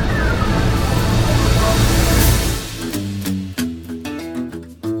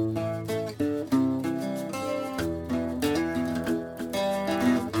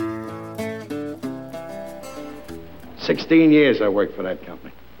 $16 I worked for that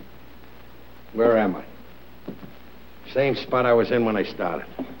company. Where am I? Same spot I was in when I started.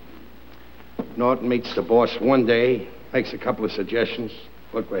 Norton meets the boss one day, makes a couple of suggestions.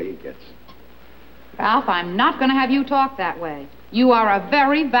 Look where he gets. Ralph, I'm not going to have you talk that way. You are a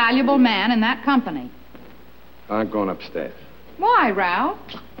very valuable man in that company. I'm going upstairs. Why, Ralph?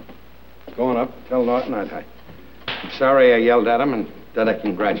 Going up, tell Norton I'm sorry I yelled at him and that I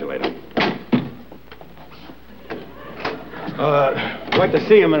congratulate him. I'd like to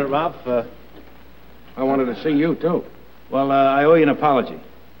see you a minute, Ralph. I wanted to see you, too. Well, I owe you an apology.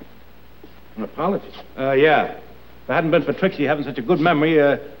 An apology? Yeah. If it hadn't been for Trixie having such a good memory,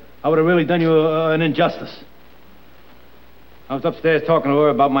 I would have really done you an injustice. I was upstairs talking to her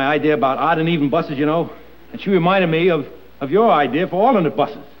about my idea about odd and even buses, you know, and she reminded me of your idea for alternate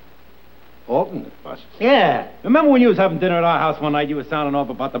buses. Alternate buses? Yeah. Remember when you was having dinner at our house one night, you were sounding off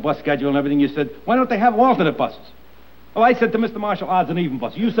about the bus schedule and everything, you said, why don't they have alternate buses? Well, I said to Mr. Marshall, odds and even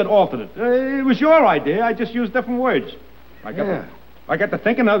buses. You said alternate. It was your idea. I just used different words. I got to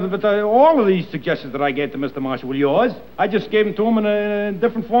thinking of it, all of these suggestions that I gave to Mr. Marshall were yours. I just gave them to him in a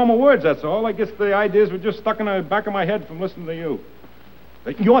different form of words, that's all. I guess the ideas were just stuck in the back of my head from listening to you.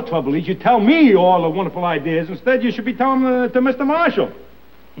 But your trouble is you tell me all the wonderful ideas. Instead, you should be telling them to Mr. Marshall.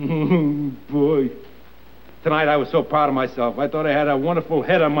 Boy. Tonight I was so proud of myself. I thought I had a wonderful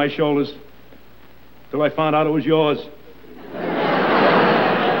head on my shoulders. Till I found out it was yours.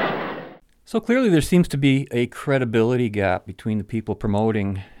 So clearly there seems to be a credibility gap between the people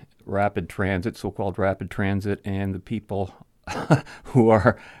promoting rapid transit, so-called rapid transit, and the people who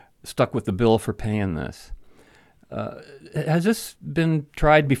are stuck with the bill for paying this. Has this been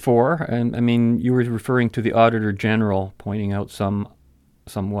tried before? And I mean, you were referring to the Auditor General pointing out some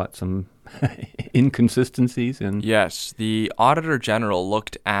inconsistencies in... Yes, the Auditor General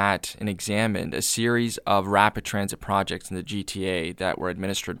looked at and examined a series of rapid transit projects in the GTA that were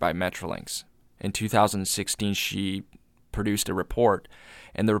administered by Metrolinx. In 2016, she produced a report,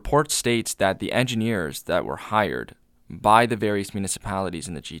 and the report states that the engineers that were hired by the various municipalities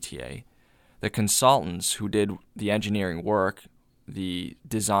in the GTA, the consultants who did the engineering work, the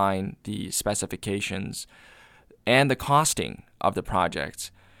design, the specifications, and the costing of the projects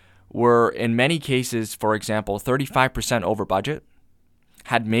were in many cases, for example, 35% over budget,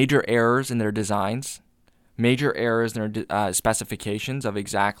 had major errors in their designs, major errors in their specifications of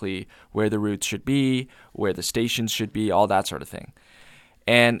exactly where the routes should be, where the stations should be, all that sort of thing.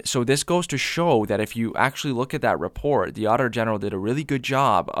 And so this goes to show that if you actually look at that report, the Auditor General did a really good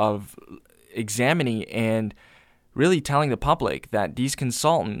job of examining and really telling the public that these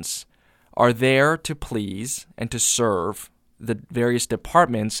consultants are there to please and to serve the various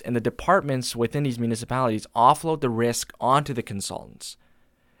departments, and the departments within these municipalities offload the risk onto the consultants.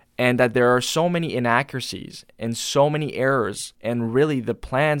 And that there are so many inaccuracies and so many errors, and really the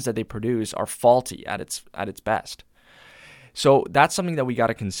plans that they produce are faulty at its best. So that's something that we got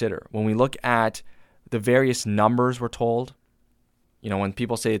to consider when we look at the various numbers we're told. You know, when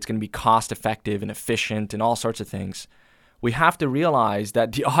people say it's going to be cost effective and efficient and all sorts of things, we have to realize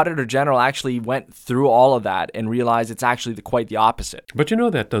that the Auditor General actually went through all of that and realized it's actually quite the opposite. But you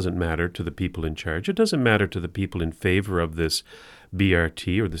know that doesn't matter to the people in charge. It doesn't matter to the people in favor of this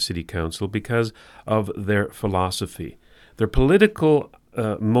BRT or the City Council because of their philosophy. Their political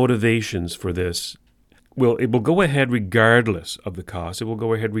motivations for this it will go ahead regardless of the cost. It will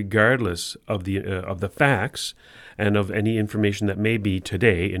go ahead regardless of the facts and of any information that may be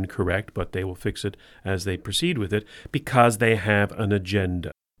today incorrect, but they will fix it as they proceed with it because they have an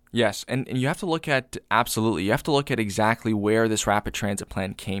agenda. Yes, and you have to look at, absolutely, you have to look at exactly where this rapid transit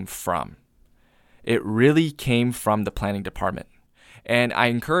plan came from. It really came from the planning department. And I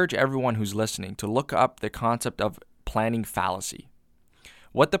encourage everyone who's listening to look up the concept of planning fallacy.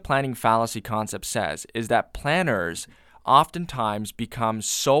 What the planning fallacy concept says is that planners oftentimes become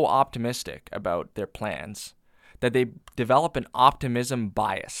so optimistic about their plans that they develop an optimism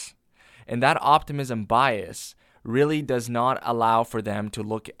bias. And that optimism bias really does not allow for them to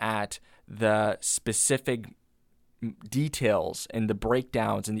look at the specific details and the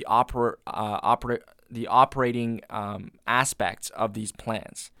breakdowns and the operating aspects of these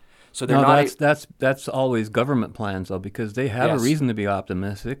plans. So they're that's always government plans, though, because they have a reason to be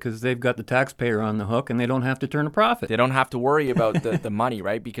optimistic because they've got the taxpayer on the hook and they don't have to turn a profit. They don't have to worry about the money,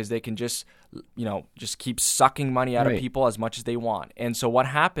 right? Because they can just keep sucking money out of people as much as they want. And so what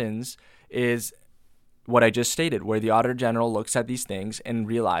happens is what I just stated, where the Auditor General looks at these things and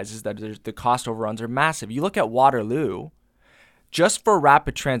realizes that the cost overruns are massive. You look at Waterloo, just for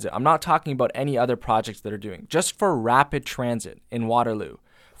rapid transit. I'm not talking about any other projects that are doing. Just for rapid transit in Waterloo,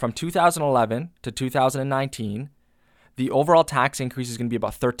 from 2011 to 2019, the overall tax increase is going to be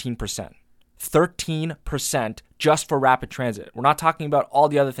about 13%. 13% just for rapid transit. We're not talking about all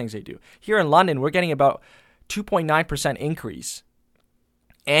the other things they do. Here in London, we're getting about 2.9% increase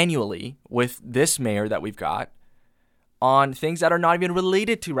annually with this mayor that we've got on things that are not even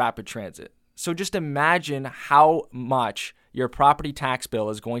related to rapid transit. So just imagine how much your property tax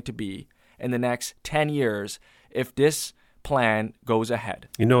bill is going to be in the next 10 years if this plan goes ahead.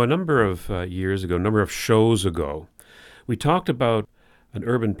 You know, a number of years ago, a number of shows ago, we talked about an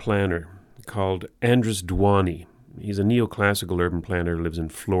urban planner called Andres Dwani. He's a neoclassical urban planner who lives in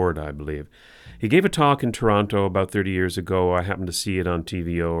Florida, I believe. He gave a talk in Toronto about 30 years ago. I happened to see it on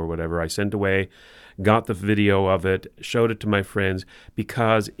TVO or whatever. I sent away, got the video of it, showed it to my friends,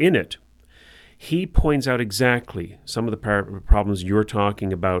 because in it, he points out exactly some of the problems you're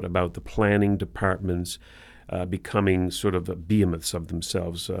talking about the planning departments becoming sort of behemoths of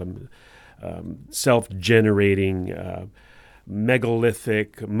themselves, self-generating,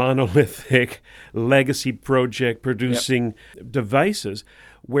 megalithic, monolithic, legacy project producing devices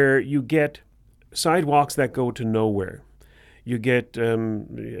where you get sidewalks that go to nowhere. You get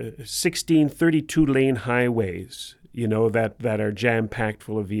 16 32-lane highways, that are jam-packed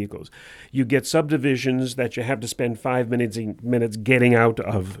full of vehicles. You get subdivisions that you have to spend 5 minutes getting out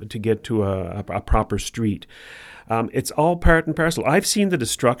of to get to a proper street. It's all part and parcel. I've seen the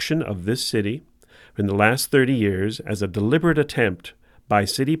destruction of this city in the last 30 years as a deliberate attempt by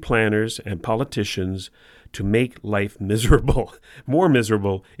city planners and politicians to make life miserable, more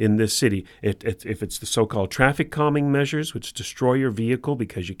miserable in this city. If it's the so-called traffic calming measures, which destroy your vehicle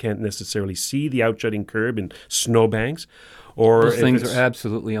because you can't necessarily see the outjutting curb in snowbanks, or those things are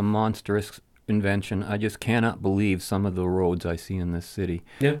absolutely a monstrous invention. I just cannot believe some of the roads I see in this city.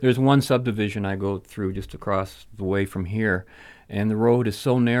 Yeah. There's one subdivision I go through just across the way from here, and the road is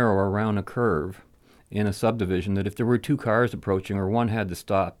so narrow around a curve in a subdivision that if there were two cars approaching or one had to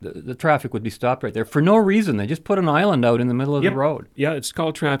stop, the traffic would be stopped right there for no reason. They just put an island out in the middle of the road. Yeah, it's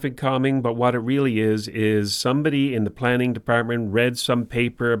called traffic calming, but what it really is somebody in the planning department read some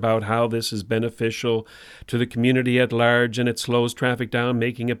paper about how this is beneficial to the community at large and it slows traffic down,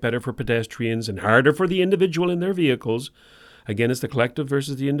 making it better for pedestrians and harder for the individual in their vehicles. Again, it's the collective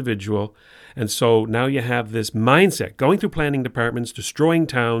versus the individual. And so now you have this mindset going through planning departments, destroying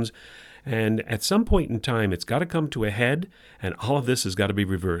towns. And at some point in time, it's got to come to a head, and all of this has got to be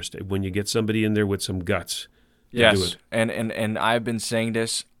reversed when you get somebody in there with some guts to do it. And I've been saying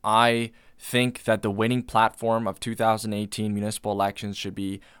this. I think that the winning platform of 2018 municipal elections should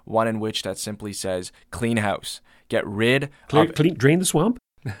be one in which that simply says clean house. Get rid of... Drain the swamp?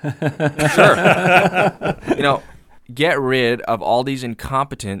 Sure. Get rid of all these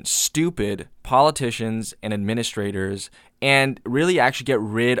incompetent, stupid politicians and administrators and really actually get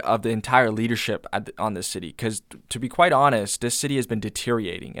rid of the entire leadership on this city. Because to be quite honest, this city has been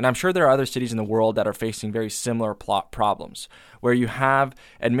deteriorating. And I'm sure there are other cities in the world that are facing very similar problems where you have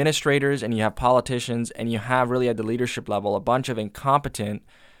administrators and you have politicians and you have really at the leadership level a bunch of incompetent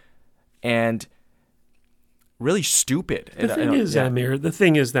and really stupid. The thing is, Amir, the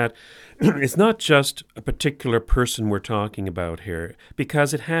thing is that it's not just a particular person we're talking about here,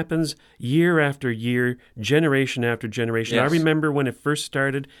 because it happens year after year, generation after generation. Yes. I remember when it first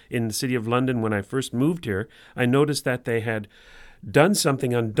started in the city of London, when I first moved here, I noticed that they had done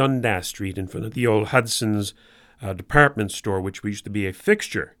something on Dundas Street in front of the old Hudson's department store, which used to be a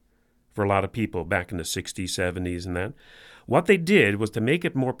fixture for a lot of people back in the 60s, 70s and that. What they did was to make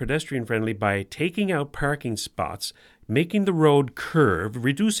it more pedestrian-friendly by taking out parking spots, making the road curve,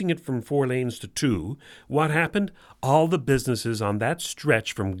 reducing it from 4 lanes to 2. What happened? All the businesses on that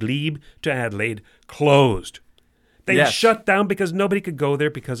stretch from Glebe to Adelaide closed. They shut down because nobody could go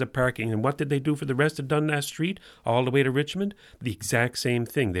there because of parking. And what did they do for the rest of Dundas Street all the way to Richmond? The exact same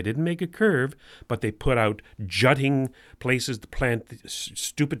thing. They didn't make a curve, but they put out jutting places to plant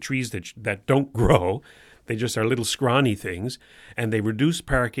stupid trees that don't grow. They just are little scrawny things. And they reduced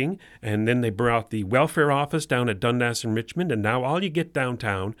parking, and then they brought the welfare office down at Dundas and Richmond, and now all you get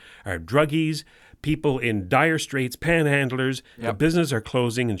downtown are druggies, people in dire straits, panhandlers. Yep. The businesses are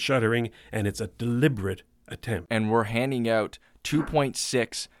closing and shuttering, and it's a deliberate attempt. And we're handing out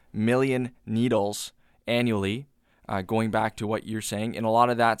 2.6 million needles annually, going back to what you're saying. And a lot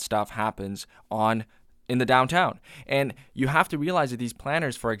of that stuff happens in the downtown. And you have to realize that these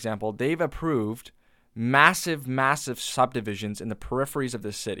planners, for example, they've approved massive subdivisions in the peripheries of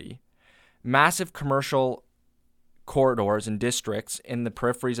the city, massive commercial corridors and districts in the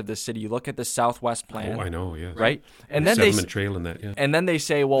peripheries of the city. You look at the Southwest plan. Oh, I know, yeah. Right? And the then settlement trail in that, yeah. And then they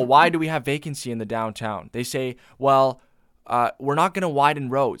say, well, why do we have vacancy in the downtown? They say, well, we're not going to widen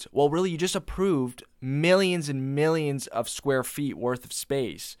roads. Well, really, you just approved millions and millions of square feet worth of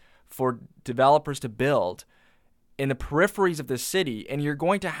space for developers to build in the peripheries of the city, and you're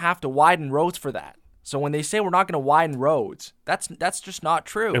going to have to widen roads for that. So when they say we're not going to widen roads, that's just not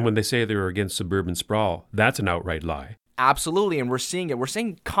true. And when they say they're against suburban sprawl, that's an outright lie. Absolutely, and we're seeing it. We're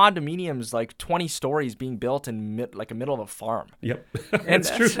seeing condominiums like 20 stories being built in the middle of a farm. Yep, and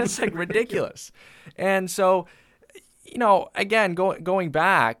that's true. That's like ridiculous. And so, again, going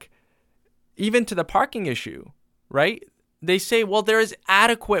back, even to the parking issue, right? They say, well, there is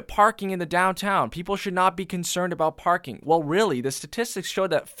adequate parking in the downtown. People should not be concerned about parking. Well, really, the statistics show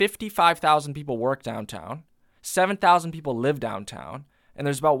that 55,000 people work downtown, 7,000 people live downtown, and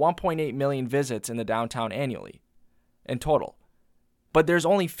there's about 1.8 million visits in the downtown annually in total. But there's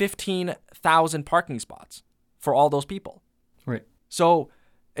only 15,000 parking spots for all those people. Right. So,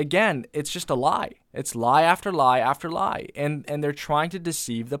 again, it's just a lie. It's lie after lie after lie, and they're trying to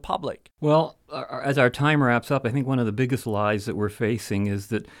deceive the public. Well, as our time wraps up, I think one of the biggest lies that we're facing is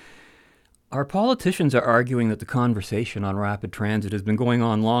that our politicians are arguing that the conversation on rapid transit has been going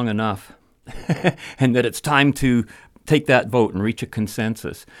on long enough and that it's time to take that vote and reach a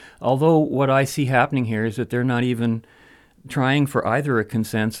consensus. Although what I see happening here is that they're not even trying for either a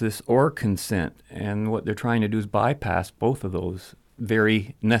consensus or consent, and what they're trying to do is bypass both of those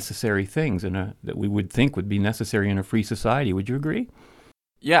very necessary things that we would think would be necessary in a free society. Would you agree?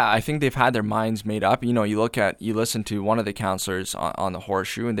 Yeah, I think they've had their minds made up. You listen to one of the counselors on the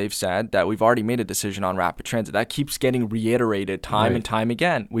Horseshoe, and they've said that we've already made a decision on rapid transit. That keeps getting reiterated time and time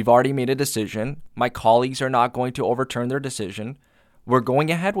again. We've already made a decision. My colleagues are not going to overturn their decision. We're going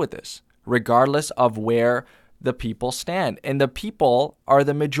ahead with this, regardless of where the people stand. And the people are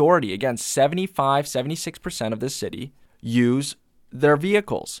the majority. Again, 76% of this city use their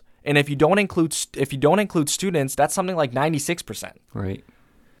vehicles. And if you don't include students, that's something like 96%. Right.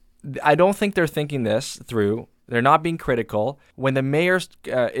 I don't think they're thinking this through. They're not being critical. When the mayor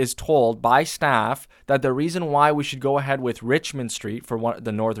is told by staff that the reason why we should go ahead with Richmond Street for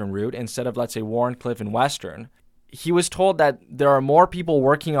the northern route instead of, let's say, Warncliffe and Western, he was told that there are more people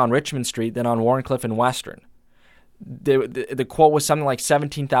working on Richmond Street than on Warncliffe and Western. The quote was something like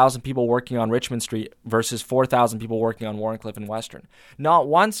 17,000 people working on Richmond Street versus 4,000 people working on Warncliffe and Western. Not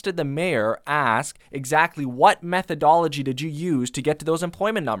once did the mayor ask exactly what methodology did you use to get to those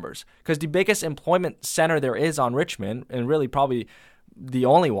employment numbers, because the biggest employment center there is on Richmond, and really probably the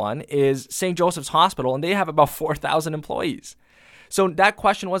only one, is St. Joseph's Hospital, and they have about 4,000 employees. So that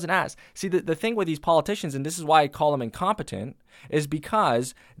question wasn't asked. See, the thing with these politicians, and this is why I call them incompetent, is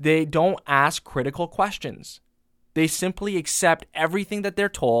because they don't ask critical questions. They simply accept everything that they're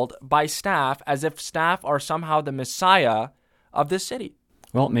told by staff as if staff are somehow the messiah of this city.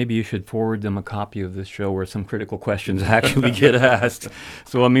 Well, maybe you should forward them a copy of this show where some critical questions actually get asked.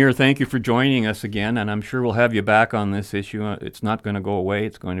 So, Amir, thank you for joining us again, and I'm sure we'll have you back on this issue. It's not going to go away.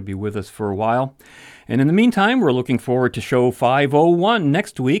 It's going to be with us for a while. And in the meantime, we're looking forward to show 501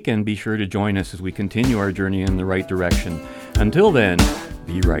 next week, and be sure to join us as we continue our journey in the right direction. Until then,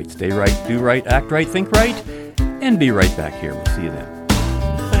 be right, stay right, do right, act right, think right, and be right back here. We'll see you then.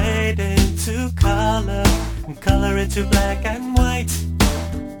 Fade into color, and color into black and white.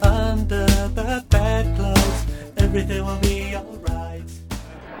 Under the bedclothes, everything will be alright.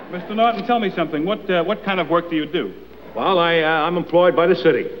 Mr. Norton, tell me something. What kind of work do you do? Well, I'm employed by the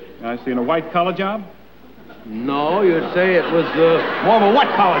city. I see. In a white-collar job? No, you'd say it was more of a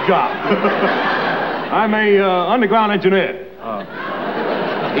wet-collar job. I'm a underground engineer.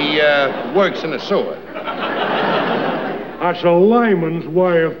 He works in the sewer. That's a layman's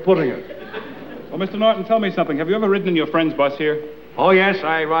way of putting it. Well, Mr. Norton, tell me something. Have you ever ridden in your friend's bus here? Oh, yes,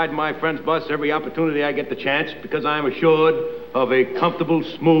 I ride my friend's bus every opportunity I get the chance because I'm assured of a comfortable,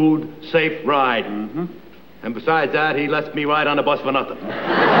 smooth, safe ride. Mm-hmm. And besides that, he lets me ride on the bus for nothing.